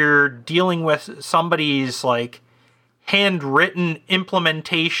 or you're dealing with somebody's like handwritten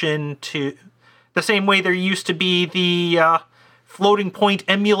implementation, to the same way there used to be the floating point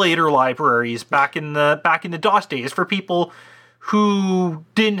emulator libraries back in the DOS days for people who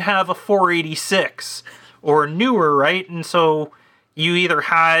didn't have a 486 or newer, right? And so you either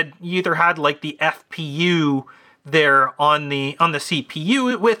had like the FPU there on the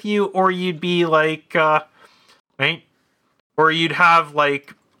CPU with you, or you'd be like right, or you'd have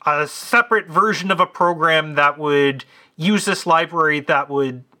like a separate version of a program that would use this library that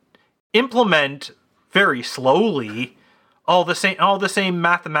would implement very slowly all the same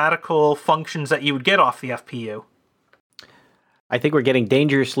mathematical functions that you would get off the FPU. I think we're getting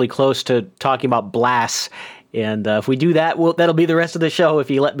dangerously close to talking about BLAS, and if we do that, that'll be the rest of the show if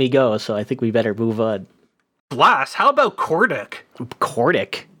you let me go, so I think we better move on. BLAS? How about Cordic?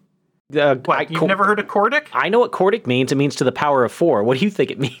 Cordic? You've never heard of Cordic? I know what Cordic means. It means to the power of 4. What do you think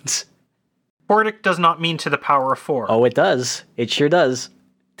it means? Cordic does not mean to the power of 4. Oh, it does. It sure does.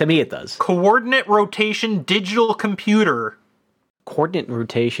 To me, it does. Coordinate rotation digital computer. Coordinate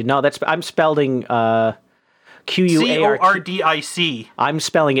rotation. No, I'm spelling QUARTIC. CORDIC. I'm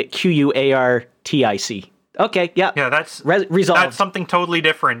spelling it QUARTIC. Okay, yeah. Yeah, that's resolved. That's something totally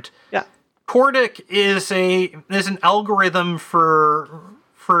different. Yeah. Cordic is an algorithm for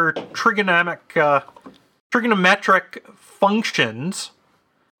trigonometric functions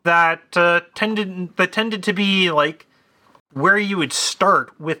that tended to be like where you would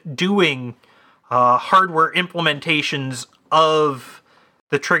start with doing hardware implementations of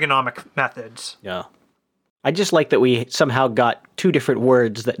the trigonomic methods. Yeah. I just like that we somehow got two different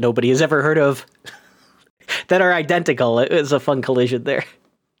words that nobody has ever heard of that are identical. It was a fun collision there.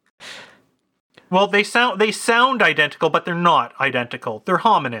 Well, they sound identical, but they're not identical. They're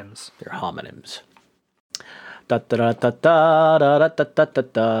homonyms. They're homonyms. All right,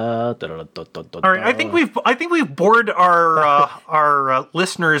 I think we've bored our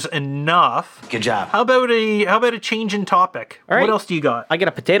listeners enough. Good job. How about a change in topic? All right. What else do you got? I got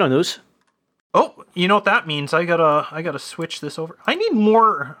a potato news. Oh, you know what that means? I gotta switch this over. I need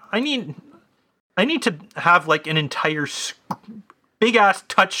more. I need to have like an entire big ass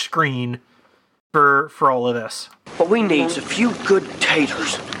touch screen for all of this. What we need is a few good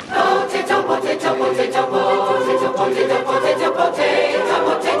taters. Potato, potato, potato, potato, potato, potato,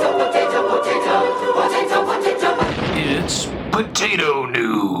 potato, potato. It's potato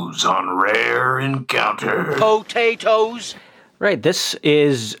news on Rare Encounter. Potatoes. Right, this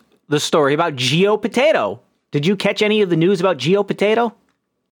is the story about Geo Potato. Did you catch any of the news about Geo Potato?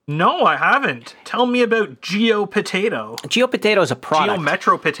 No, I haven't. Tell me about Geo Potato. Geo Potato is a product. Geo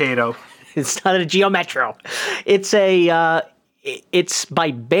Metro Potato. It's not a Geo Metro. It's it's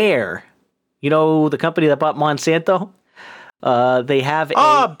by Bayer. You know, the company that bought Monsanto? They have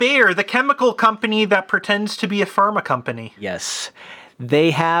Bayer, the chemical company that pretends to be a pharma company. Yes.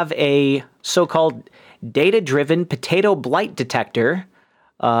 They have a so-called data-driven potato blight detector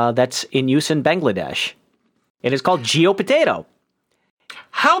that's in use in Bangladesh. It is called Geo Potato.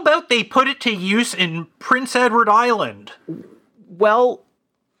 How about they put it to use in Prince Edward Island? Well,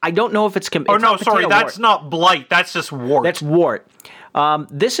 I don't know if it's... that's not blight. That's just wart. That's wart.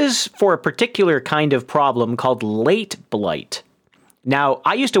 This is for a particular kind of problem called late blight. Now,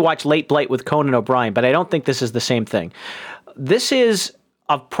 I used to watch Late Blight with Conan O'Brien, but I don't think this is the same thing. This is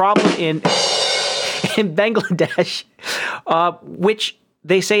a problem in Bangladesh, which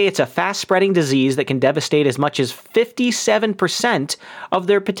they say it's a fast-spreading disease that can devastate as much as 57% of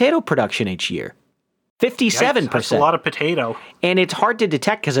their potato production each year. 57%. That's a lot of potato. And it's hard to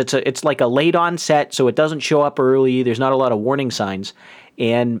detect because it's like a late onset, so it doesn't show up early. There's not a lot of warning signs.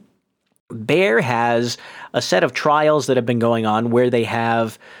 And Bayer has a set of trials that have been going on where they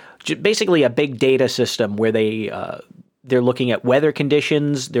have basically a big data system where they're looking at weather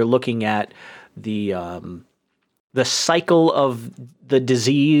conditions. They're looking at the cycle of the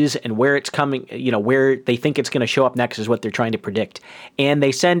disease and where it's coming, where they think it's going to show up next is what they're trying to predict. And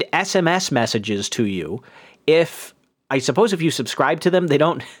they send SMS messages to you. I suppose if you subscribe to them, they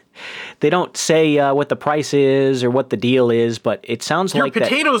don't say what the price is or what the deal is, but it sounds your like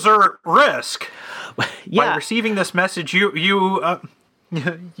potatoes are at risk. Yeah. By receiving this message, you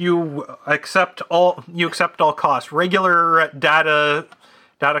accept all costs. Regular data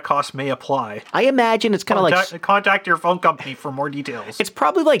costs may apply. I imagine it's kind of like... Contact your phone company for more details. It's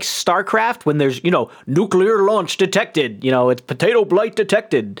probably like StarCraft when there's, nuclear launch detected. It's potato blight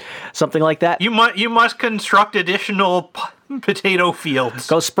detected. Something like that. You must construct additional potato fields.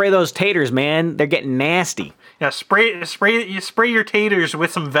 Go spray those taters, man. They're getting nasty. Yeah, spray your taters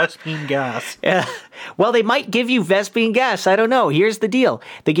with some Vespine gas. Yeah. Well, they might give you Vespine gas. I don't know. Here's the deal.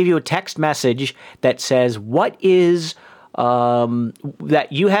 They give you a text message that says, what is... that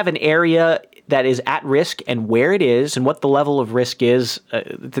you have an area that is at risk and where it is and what the level of risk is.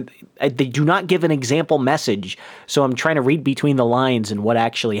 They do not give an example message, so I'm trying to read between the lines and what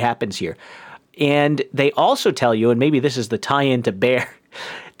actually happens here. And they also tell you, and maybe this is the tie-in to Bayer,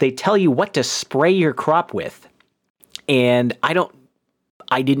 they tell you what to spray your crop with. And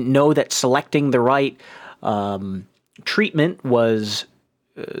I didn't know that selecting the right treatment was...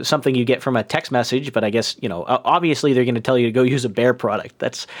 something you get from a text message, but I guess, obviously they're going to tell you to go use a Bayer product.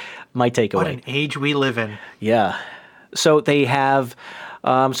 That's my takeaway. What an age we live in. Yeah. So they have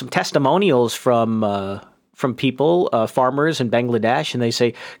some testimonials from people, farmers in Bangladesh, and they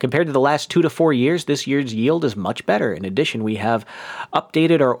say, compared to the last 2 to 4 years, this year's yield is much better. In addition, we have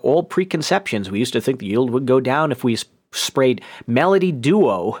updated our old preconceptions. We used to think the yield would go down if we sprayed Melody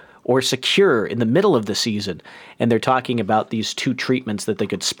Duo or Secure in the middle of the season. And they're talking about these 2 treatments that they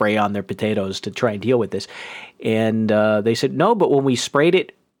could spray on their potatoes to try and deal with this. And they said, no, but when we sprayed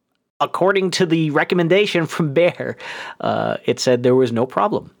it according to the recommendation from Bayer, it said there was no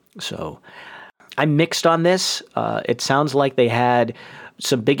problem. So I'm mixed on this. It sounds like they had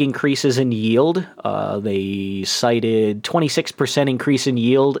some big increases in yield. They cited 26% increase in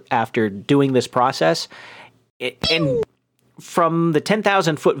yield after doing this process. And from the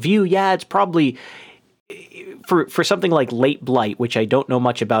 10,000 foot view, yeah, it's probably for something like late blight, which I don't know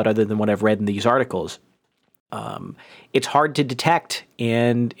much about other than what I've read in these articles. It's hard to detect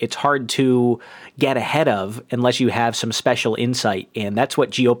and it's hard to get ahead of unless you have some special insight. And that's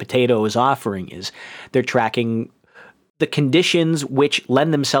what GeoPotato is offering, is they're tracking the conditions which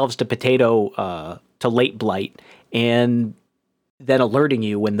lend themselves to potato, to late blight, and then alerting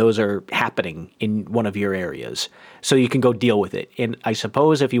you when those are happening in one of your areas so you can go deal with it. And I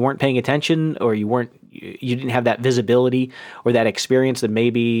suppose if you weren't paying attention or you didn't have that visibility or that experience, then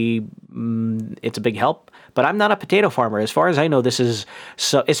maybe it's a big help. But I'm not a potato farmer. As far as I know, this is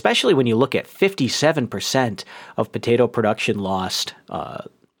so, especially when you look at 57% of potato production lost.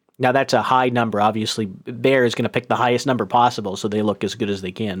 Now that's a high number. Obviously, Bayer is going to pick the highest number possible so they look as good as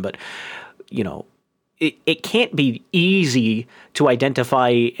they can. But, you know, it can't be easy to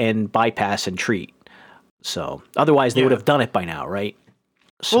identify and bypass and treat. So otherwise they would have done it by now, right?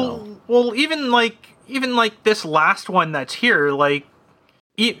 So well, even like this last one that's here, like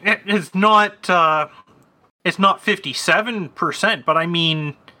it's not 57%, but I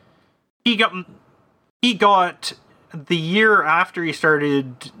mean, he got the year after he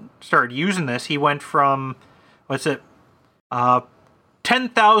started using this, he went from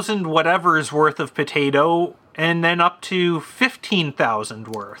 10,000 whatever's worth of potato, and then up to 15,000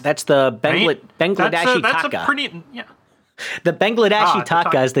 worth. That's the Bangladeshi that's Taka. a pretty, yeah. The Bangladeshi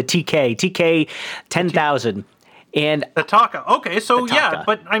Taka is the TK 10,000. And the Taka. Okay, so Taka. Yeah,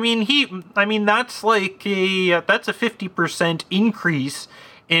 but I mean that's like that's a 50% increase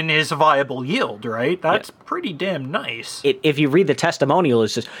in his viable yield, right? That's pretty damn nice. If you read the testimonial,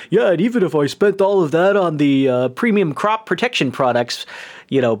 it's just, yeah, and even if I spent all of that on the premium crop protection products,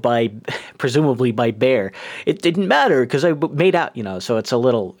 you know, presumably by Bayer, it didn't matter because I made out, you know, so it's a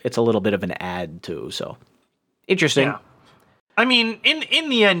little bit of an ad too. So interesting. Yeah. I mean, in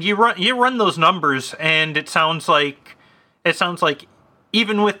the end, you run those numbers, and it sounds like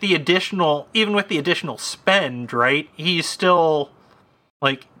even with the additional spend, right? He's still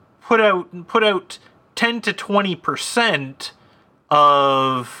like put out 10 to 20%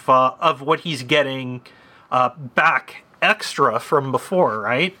 of what he's getting back extra from before,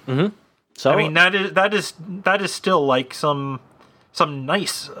 right? Mm-hmm. So I mean that is still like some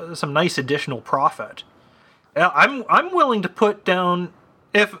nice additional profit. I'm willing to put down,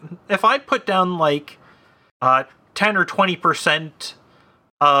 if I put down like 10 or 20%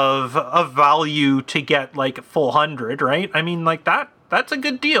 of value to get like a full 100, right? I mean, like that's a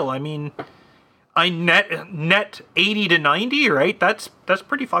good deal. I mean, I net 80 to 90, right? That's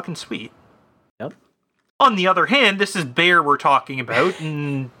pretty fucking sweet. Yep. On the other hand, this is Bayer we're talking about,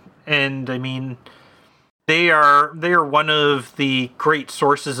 and I mean, they are one of the great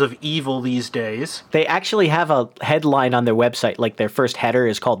sources of evil these days. They actually have a headline on their website, like their first header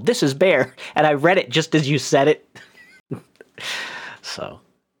is called "This is Bayer," and I read it just as you said it. So,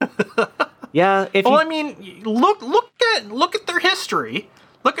 yeah. I mean, look at their history.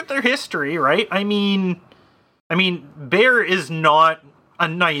 Look at their history, right? I mean, Bayer is not a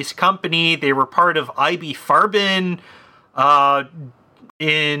nice company. They were part of IB Farben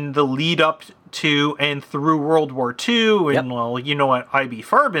in the lead up to and through World War II, and well, you know what IB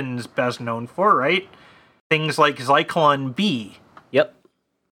Farben's best known for, right? Things like Zyklon B. Yep.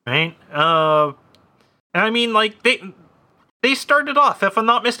 Right? And I mean, like, they started off, if I'm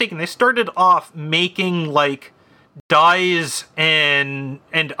not mistaken, they started off making, like, dyes and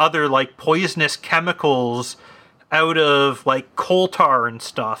other, like, poisonous chemicals out of, like, coal tar and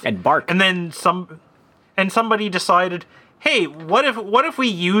stuff. And bark. And then somebody decided, hey, what if we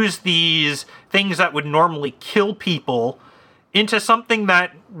use these things that would normally kill people into something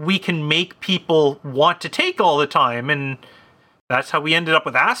that we can make people want to take all the time? And that's how we ended up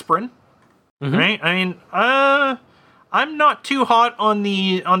with aspirin, right? I mean, I'm not too hot on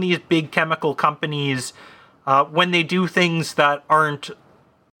these big chemical companies when they do things that aren't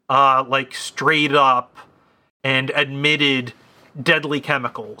like straight up and admitted deadly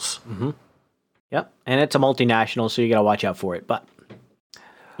chemicals. Mm-hmm. Yep, and it's a multinational, so you got to watch out for it. But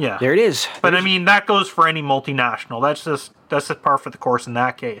yeah, there it is. But I mean, that goes for any multinational. That's just par for the course in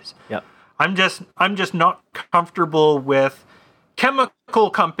that case. Yep. I'm just not comfortable with chemical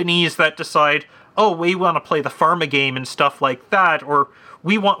companies that decide, oh, we want to play the pharma game and stuff like that, or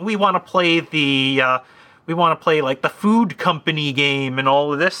we want to play like the food company game and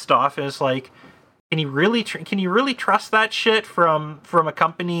all of this stuff. And it's like, can you really trust that shit from a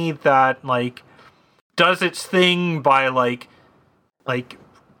company that like does its thing by like like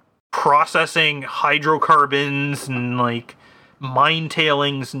processing hydrocarbons and like mine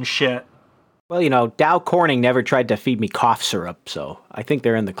tailings and shit. Well, Dow Corning never tried to feed me cough syrup, so I think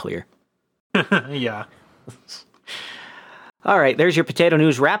they're in the clear. Yeah. All right, there's your potato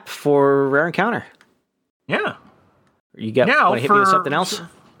news wrap for Rare Encounter. Yeah. You got Now want to hit me with something else?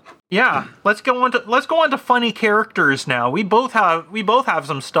 Yeah, let's go on to funny characters now. We both have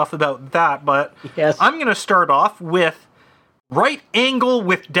some stuff about that, but Yes. I'm going to start off with right angle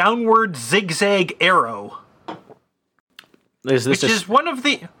with downward zigzag arrow, Is this which a is one of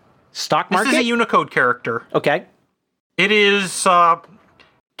the stock market? This is a Unicode character. Okay. It is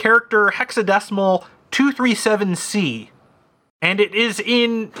character hexadecimal 237C. And it is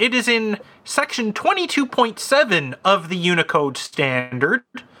in section 22.7 of the Unicode standard.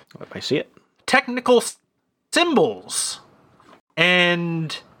 I see it. Technical symbols.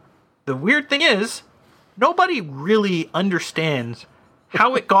 And the weird thing is, nobody really understands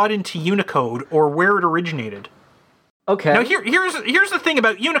how it got into Unicode or where it originated. Okay. Now here's the thing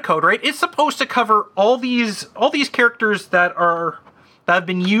about Unicode, right? It's supposed to cover all these characters that have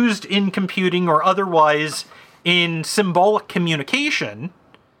been used in computing or otherwise in symbolic communication,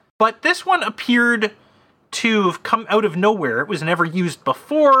 but this one appeared to have come out of nowhere. It was never used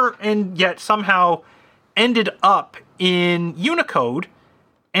before, and yet somehow ended up in Unicode.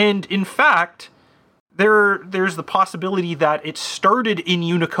 And in fact, there's the possibility that it started in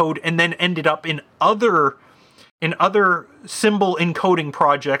Unicode and then ended up in other symbol encoding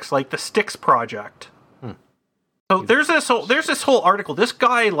projects like the Styx project. So there's this whole article. This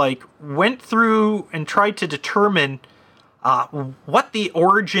guy like went through and tried to determine what the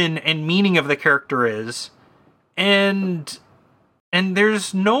origin and meaning of the character is, and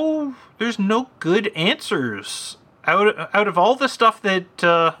there's no good answers out of all the stuff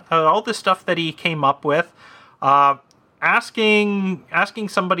that he came up with. Asking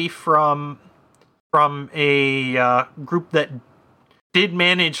somebody from a group that did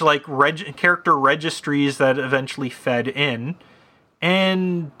manage like character registries that eventually fed in,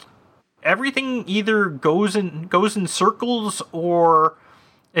 and everything either goes in circles, or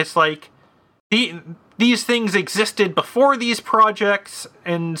it's like these things existed before these projects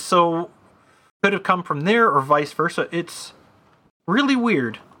and so could have come from there, or vice versa. It's really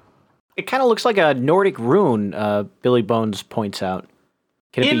weird. It kind of looks like a Nordic rune, Billy Bones points out.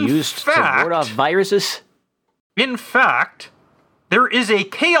 Can it be used to ward off viruses? In fact, there is a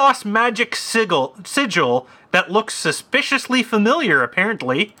chaos magic sigil that looks suspiciously familiar,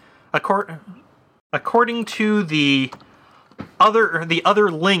 apparently, according to the other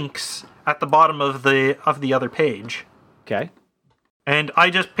links at the bottom of the other page. Okay. And I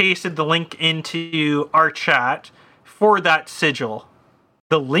just pasted the link into our chat for that sigil.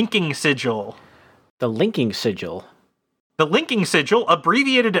 The linking sigil. The linking sigil. The linking sigil,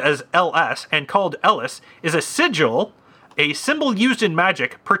 abbreviated as LS and called Ellis, is a sigil, a symbol used in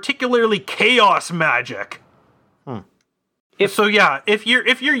magic, particularly chaos magic. If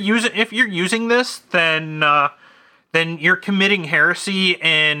you're using this, then you're committing heresy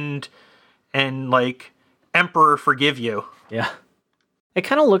and like Emperor forgive you. Yeah. It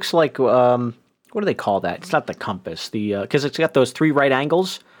kind of looks like what do they call that? It's not the compass. Because it's got those 3 right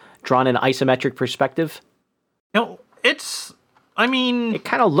angles drawn in isometric perspective. It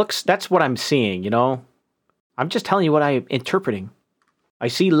kind of looks, that's what I'm seeing, I'm just telling you what I'm interpreting. I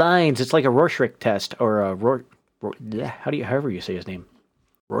see lines. It's like a Rorschach test, or a however you say his name.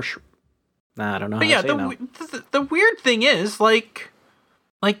 Rorschach. Nah, I don't know how to say it now. The weird thing is, how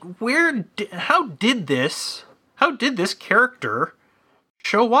did this character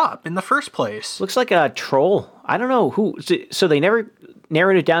show up in the first place? Looks like a troll. I don't know who. So they never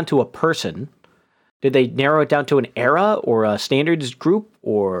narrowed it down to a person. Did they narrow it down to an era or a standards group,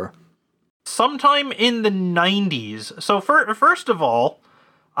 or sometime in the 90s? So first of all,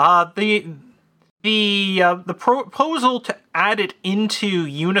 the proposal to add it into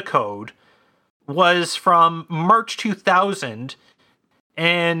Unicode was from March 2000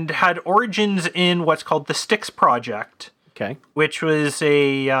 and had origins in what's called the Styx project. Okay. Which was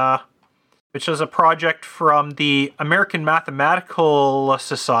a project from the American Mathematical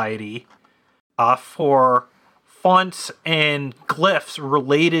Society for fonts and glyphs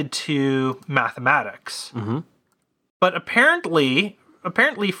related to mathematics. Mm-hmm. But apparently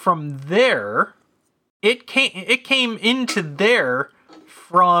from there, it came into there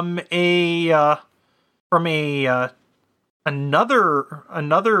from another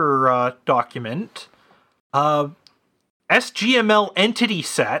document. SGML entity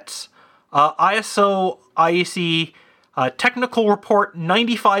sets, ISO IEC Technical Report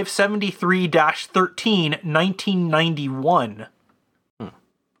 9573-13, 1991.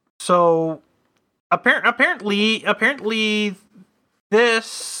 So apparently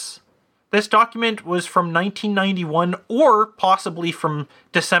this document was from 1991 or possibly from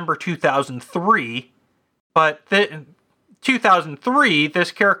December 2003. But 2003,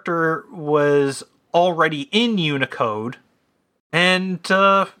 this character was already in Unicode, and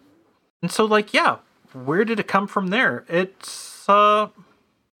so like, yeah, where did it come from there? It's Where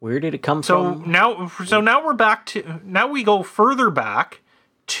did it come from? Now we're back to, now we go further back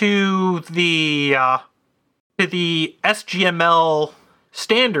to the SGML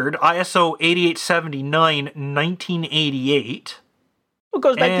standard ISO 8879 1988. It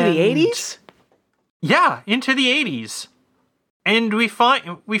goes back to the 80s? Yeah, into the 80s. And we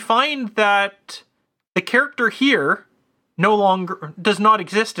find that the character here no longer does not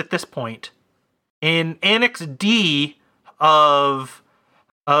exist at this point. In Annex D of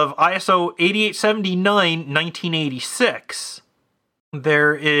ISO 8879 1986,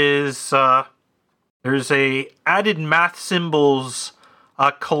 there's a added math symbols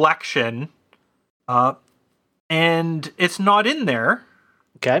collection, and it's not in there.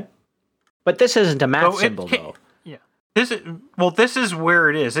 Okay. But this isn't a math symbol, though. Yeah. This is where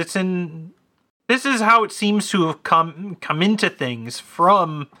it is. This is how it seems to have come into things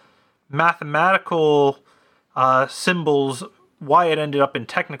from mathematical symbols. Why it ended up in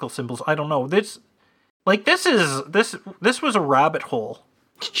technical symbols, I don't know. This was a rabbit hole.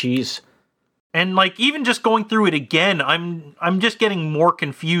 Jeez. And like, even just going through it again, I'm just getting more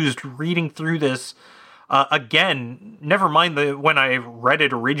confused reading through this again. Never mind when I read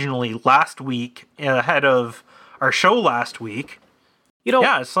it originally last week ahead of our show last week. You know,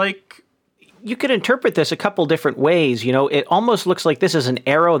 yeah, it's like, you could interpret this a couple different ways. You know, it almost looks like this is an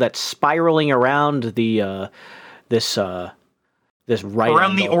arrow that's spiraling around the this right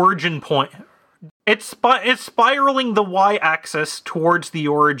around angle. the origin point. It's spiraling the y-axis towards the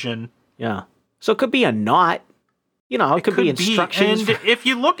origin. Yeah. So it could be a knot. You know, it could be instructions. And if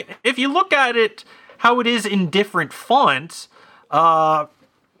you look at it how it is in different fonts, so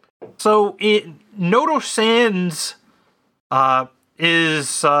Noto Sans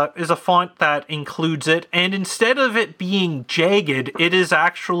is a font that includes it, and instead of it being jagged, it is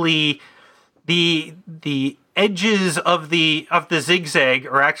actually the edges of the zigzag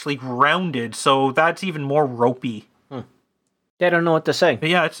are actually rounded, so that's even more ropey. They don't know what to say. But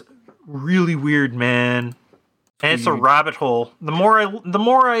yeah, it's really weird, man. And it's a rabbit hole. The more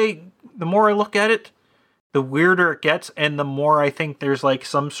I look at it, the weirder it gets, and the more I think there's like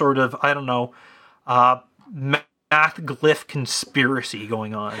some sort of, I don't know, math glyph conspiracy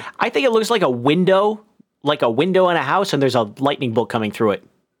going on. I think it looks like a window in a house, and there's a lightning bolt coming through it.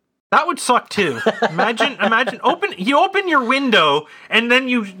 That would suck too. Imagine open your window and then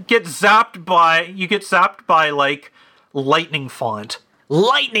you get zapped by like lightning font.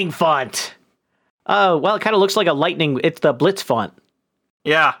 Lightning font. Oh, well, it kind of looks like a lightning. It's the Blitz font.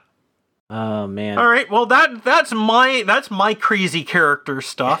 Yeah. Oh man. All right. Well, that's my crazy character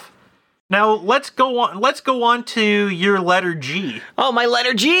stuff. Now let's go on to your letter G. Oh, my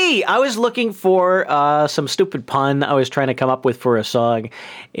letter G. I was looking for some stupid pun I was trying to come up with for a song,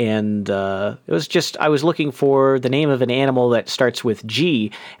 and it was just I was looking for the name of an animal that starts with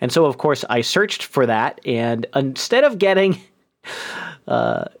G, and so of course I searched for that, and instead of getting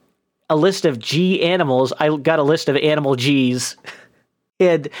a list of G animals, I got a list of animal Gs.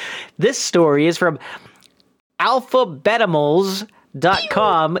 And this story is from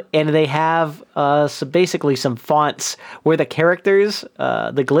alphabetimals.com, and they have basically some fonts where the characters,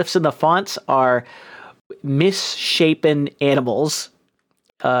 the glyphs in the fonts are misshapen animals.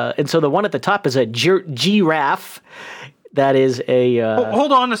 And so the one at the top is a giraffe. That is a...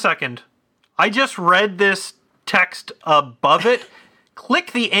 Hold on a second. I just read this text above it.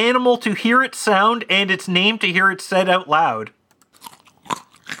 Click the animal to hear its sound and its name to hear it said out loud.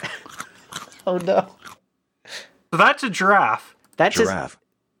 Oh no. So that's a giraffe. That's giraffe.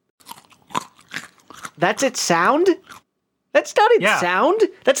 That's its sound? That's not its sound.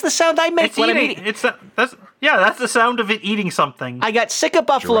 That's the sound I make it's when eating. I'm eating. That's the sound of it eating something. I got sick of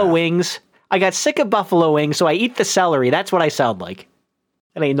buffalo wings. So I eat the celery. That's what I sound like.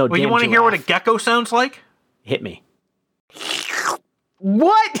 That ain't no damn you want to hear what a gecko sounds like? Hit me.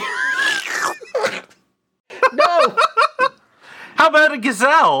 What? No. How about a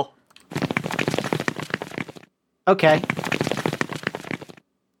gazelle? Okay.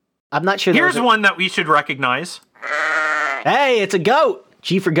 I'm not sure. Here's one that we should recognize. Hey, it's a goat.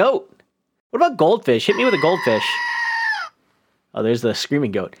 G for goat. What about goldfish? Hit me with a goldfish. Oh, there's the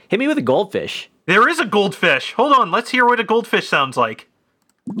screaming goat. Hit me with a goldfish. There is a goldfish. Hold on. Let's hear what a goldfish sounds like.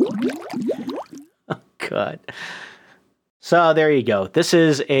 Oh, God. So there you go. This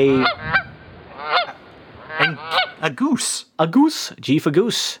is And a goose. a goose. G for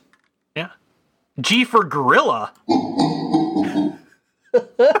goose. Yeah. G for gorilla. Oh,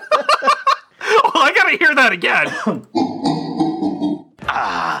 I gotta hear that again.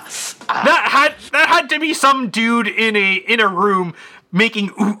 That had to be some dude in a room making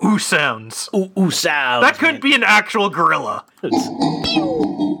ooh ooh sounds. Ooh sounds. That couldn't be an actual gorilla.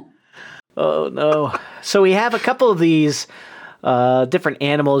 Oh no. So we have a couple of these different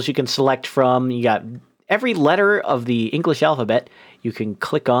animals you can select from. You got every letter of the English alphabet you can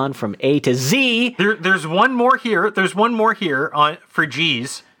click on from A to Z. There's one more here. There's one more here for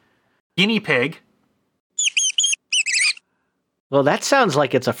G's. Guinea pig. Well, that sounds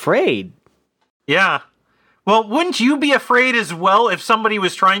like it's afraid. Yeah. Well, wouldn't you be afraid as well if somebody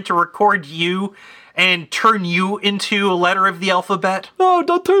was trying to record you and turn you into a letter of the alphabet? Oh,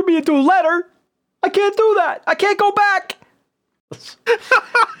 don't turn me into a letter. I can't do that. I can't go back.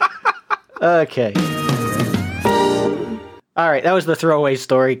 Okay. All right, that was the throwaway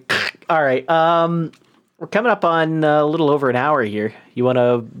story. All right, we're coming up on a little over an hour here. You want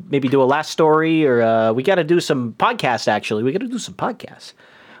to maybe do a last story, or we got to do some podcasts, actually. We got to do some podcasts.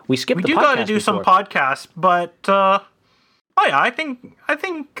 We skipped the podcast. We do got to do some podcasts, but oh yeah, I think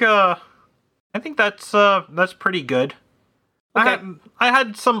that's pretty good. Okay. I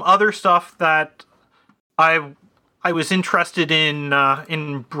had some other stuff that I was interested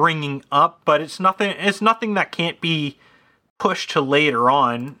in bringing up, but it's nothing that can't be pushed to later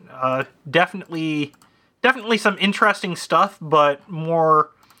on. Definitely some interesting stuff, but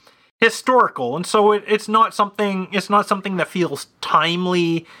more historical, and so it's not something that feels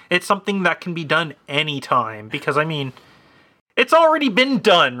timely. It's something that can be done anytime, because I mean, it's already been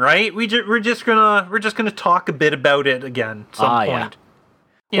done, right? We're just gonna talk a bit about it again at some point.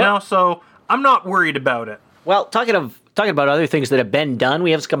 Yeah. You know, so I'm not worried about it. Well, talking about other things that have been done, we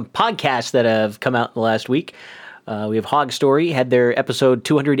have some podcasts that have come out in the last week. We have Hog Story had their episode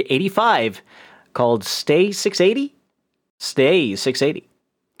 285 called Stay 680. Stay 680.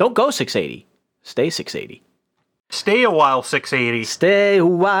 Don't go 680. Stay 680. Stay a while 680. Stay a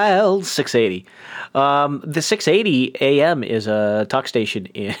while 680. The 680 AM is a talk station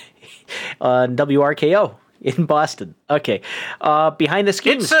on WRKO in Boston. Okay. Behind the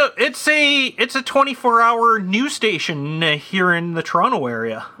schemes. It's a 24-hour news station here in the Toronto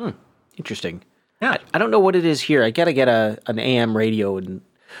area. Interesting. Yeah. I don't know what it is here. I got to get an AM radio and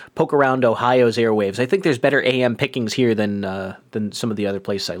poke around Ohio's airwaves. I think there's better AM pickings here than some of the other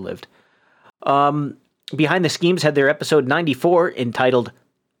places I lived. Behind the Schemes had their episode 94 entitled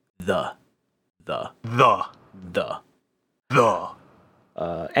The.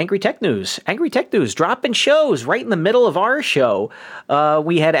 Angry Tech News. Angry Tech News dropping shows right in the middle of our show.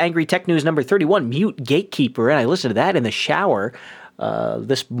 We had Angry Tech News number 31, Mute Gatekeeper, and I listened to that in the shower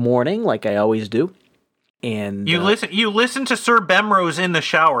this morning, like I always do. And you listen to Sir Bemrose in the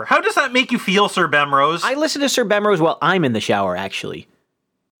shower. How does that make you feel, Sir Bemrose? I listen to Sir Bemrose while I'm in the shower, actually.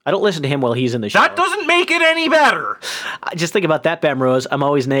 I don't listen to him while he's in the shower. That doesn't make it any better. Just think about that, Bemrose. I'm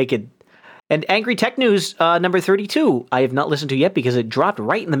always naked. And Angry Tech News number 32, I have not listened to yet because it dropped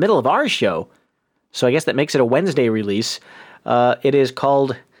right in the middle of our show. So I guess that makes it a Wednesday release. It is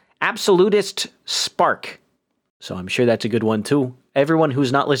called Absolutist Spark. So I'm sure that's a good one, too. Everyone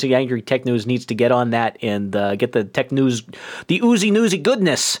who's not listening to Angry Tech News needs to get on that and get the tech news, the oozy newsy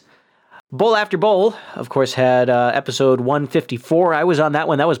goodness. Bowl After Bowl, of course, had episode 154. I was on that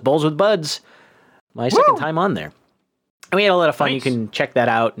one. That was Bowls with Buds. My second time on there. And we had a lot of fun. Nice. You can check that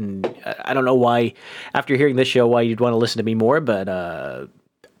out. And I don't know why, after hearing this show, why you'd want to listen to me more. But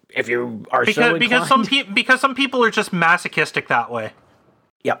if you are so inclined. Because some people are just masochistic that way.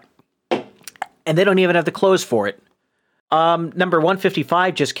 Yep. And they don't even have the clothes for it. Number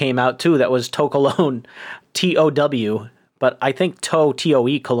 155 just came out, too. That was Toe Cologne, T-O-W. But I think Toe,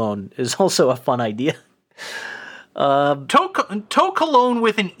 T-O-E Cologne is also a fun idea. Toe Cologne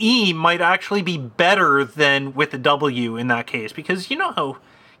with an E might actually be better than with a W in that case. Because you know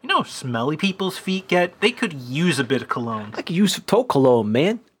how smelly people's feet get? They could use a bit of cologne. I could use Toe Cologne,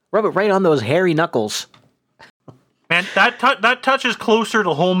 man. Rub it right on those hairy knuckles. Man, that touches closer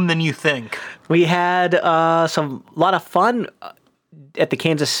to home than you think. We had some lot of fun at the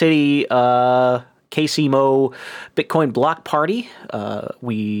Kansas City KCMO Bitcoin block party.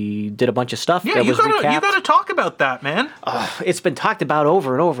 We did a bunch of stuff. Yeah, you gotta talk about that, man. It's been talked about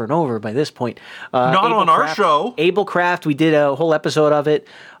over and over and over by this point. Not on our show. Ablecraft, we did a whole episode of it.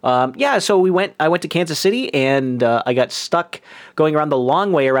 So I went to Kansas City and I got stuck going around the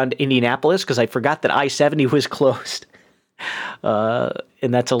long way around Indianapolis because I forgot that I-70 was closed.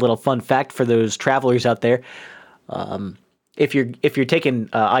 And that's a little fun fact for those travelers out there. If you're taking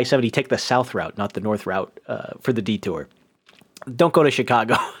I-70, take the south route, not the north route for the detour. Don't go to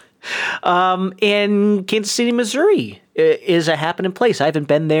Chicago. And Kansas City, Missouri is a happening place. I haven't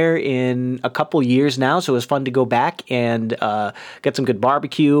been there in a couple years now, so it was fun to go back and get some good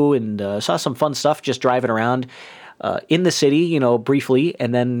barbecue and saw some fun stuff just driving around in the city, briefly.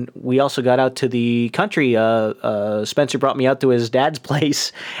 And then we also got out to the country. Spencer brought me out to his dad's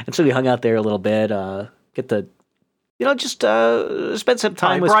place, and so we hung out there a little bit, get the, just spend some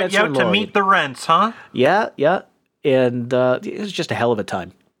time with Spencer. I brought you out to meet the Rents, huh? Yeah. And it was just a hell of a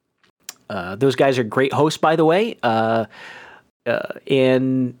time. Those guys are great hosts, by the way. And,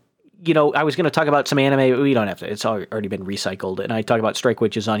 I was going to talk about some anime. We don't have to. It's already been recycled. And I talk about Strike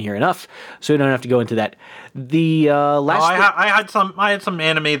Witches on here enough, so we don't have to go into that. The last... I had some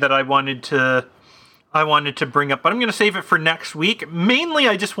anime that I wanted to bring up, but I'm going to save it for next week. Mainly,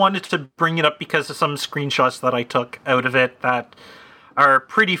 I just wanted to bring it up because of some screenshots that I took out of it that are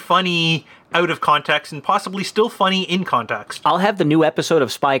pretty funny out of context and possibly still funny in context. I'll have the new episode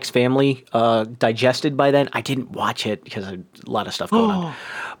of Spy X Family digested by then. I didn't watch it because of a lot of stuff going on.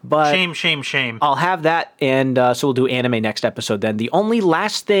 But shame. I'll have that, and so we'll do anime next episode then. The only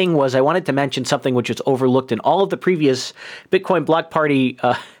last thing was I wanted to mention something which was overlooked in all of the previous Bitcoin Block Party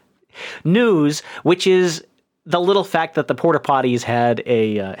news, which is the little fact that the porta potties had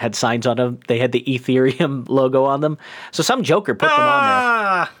signs on them. They had the Ethereum logo on them. So some joker put them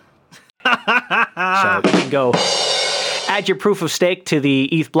on there. So you can go add your proof of stake to the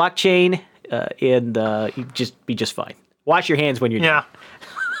ETH blockchain, and you be just fine. Wash your hands when you're done.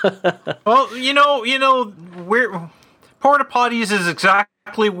 Well, where porta potties is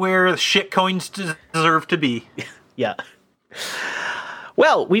exactly where shit coins deserve to be. Yeah.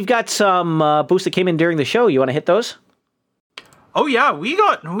 Well, we've got some boosts that came in during the show. You want to hit those? Oh yeah, we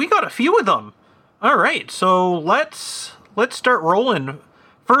got a few of them. All right, so let's start rolling.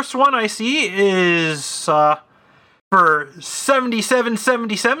 First one I see is for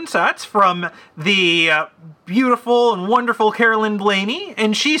 7777 sats from the beautiful and wonderful Carolyn Blaney,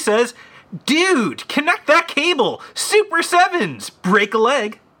 and she says, "Dude, connect that cable. Super Sevens, break a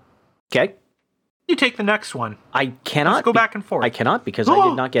leg." Okay. You take the next one. I cannot. Let's go back and forth. I cannot because I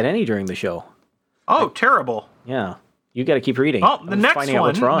did not get any during the show. Oh, terrible. Yeah. You got to keep reading. Well, the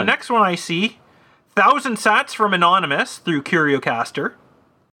next one I see, 1,000 sats from Anonymous through CurioCaster.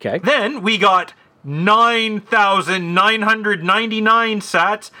 Okay. Then we got 9,999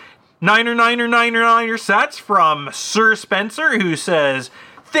 sats, niner sats from Sir Spencer, who says,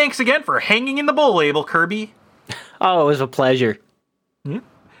 "Thanks again for hanging in the bull label, Kirby." Oh, it was a pleasure. Yeah.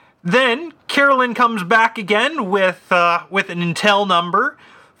 Then Carolyn comes back again with an Intel number,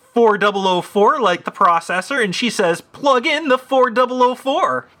 4004, like the processor, and she says, "Plug in the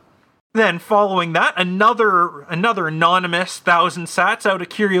 4004. Then following that, another anonymous 1,000 sats out of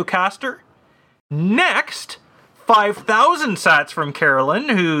CurioCaster. Next, 5,000 sats from Carolyn,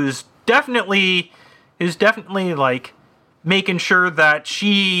 who's definitely like making sure that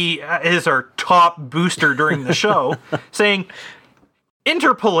she is our top booster during the show, saying,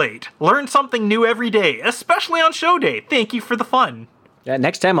 "Interpolate, learn something new every day, especially on show day. Thank you for the fun." Yeah,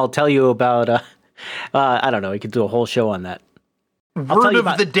 next time I'll tell you about, I don't know, we could do a whole show on that. Word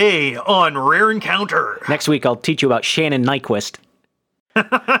of the day on Rare Encounter. Next week I'll teach you about Shannon Nyquist.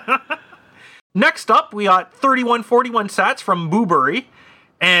 Next up, we got 3141 sats from Boobury,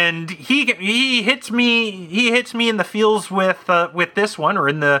 and he hits me in the feels with this one, or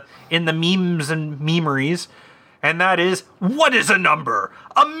in the memes and memeries, and that is, "What is a number?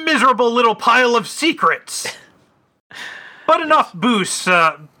 A miserable little pile of secrets." But enough boosts,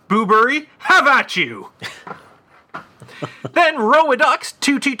 Boobury. Have at you. Then Roadux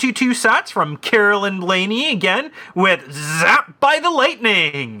 2222 sats from Carolyn Blaney again with "Zap by the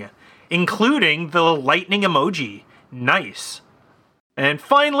Lightning," including the lightning emoji. Nice. And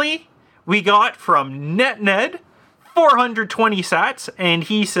finally, we got from NetNed 420 sats, and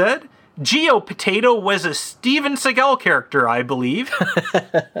he said, "Geo Potato was a Steven Seagal character, I believe."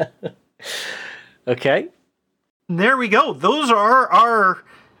 Okay. There we go. Those are our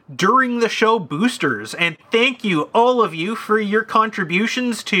during the show boosters, and thank you all of you for your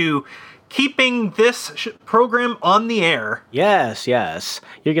contributions to keeping this program on the air. Yes.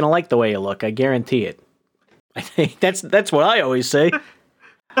 You're gonna like the way you look. I guarantee it. I think that's what I always say.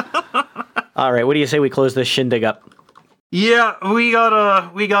 All right, what do you say we close this shindig up? Yeah, we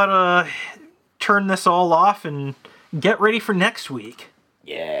gotta turn this all off and get ready for next week.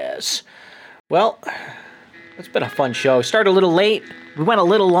 Yes. Well, it's been a fun show. Started a little late. We went a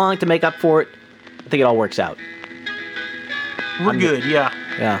little long to make up for it. I think it all works out. We're good, yeah.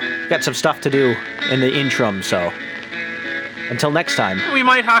 Yeah. Got some stuff to do in the interim, so. Until next time. We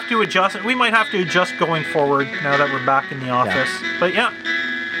might have to adjust. We might have to adjust going forward now that we're back in the office. But yeah,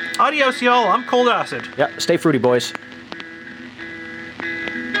 adios, y'all. I'm Cold Acid. Yeah, stay fruity, boys. I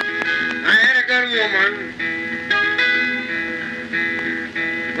had a good woman,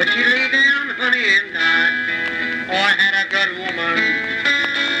 but she lay down, honey, and died. Oh, I had a good woman,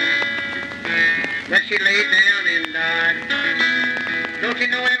 but she lay down and died. Don't you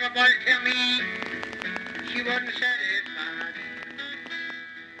know everybody tell me she wasn't satisfied?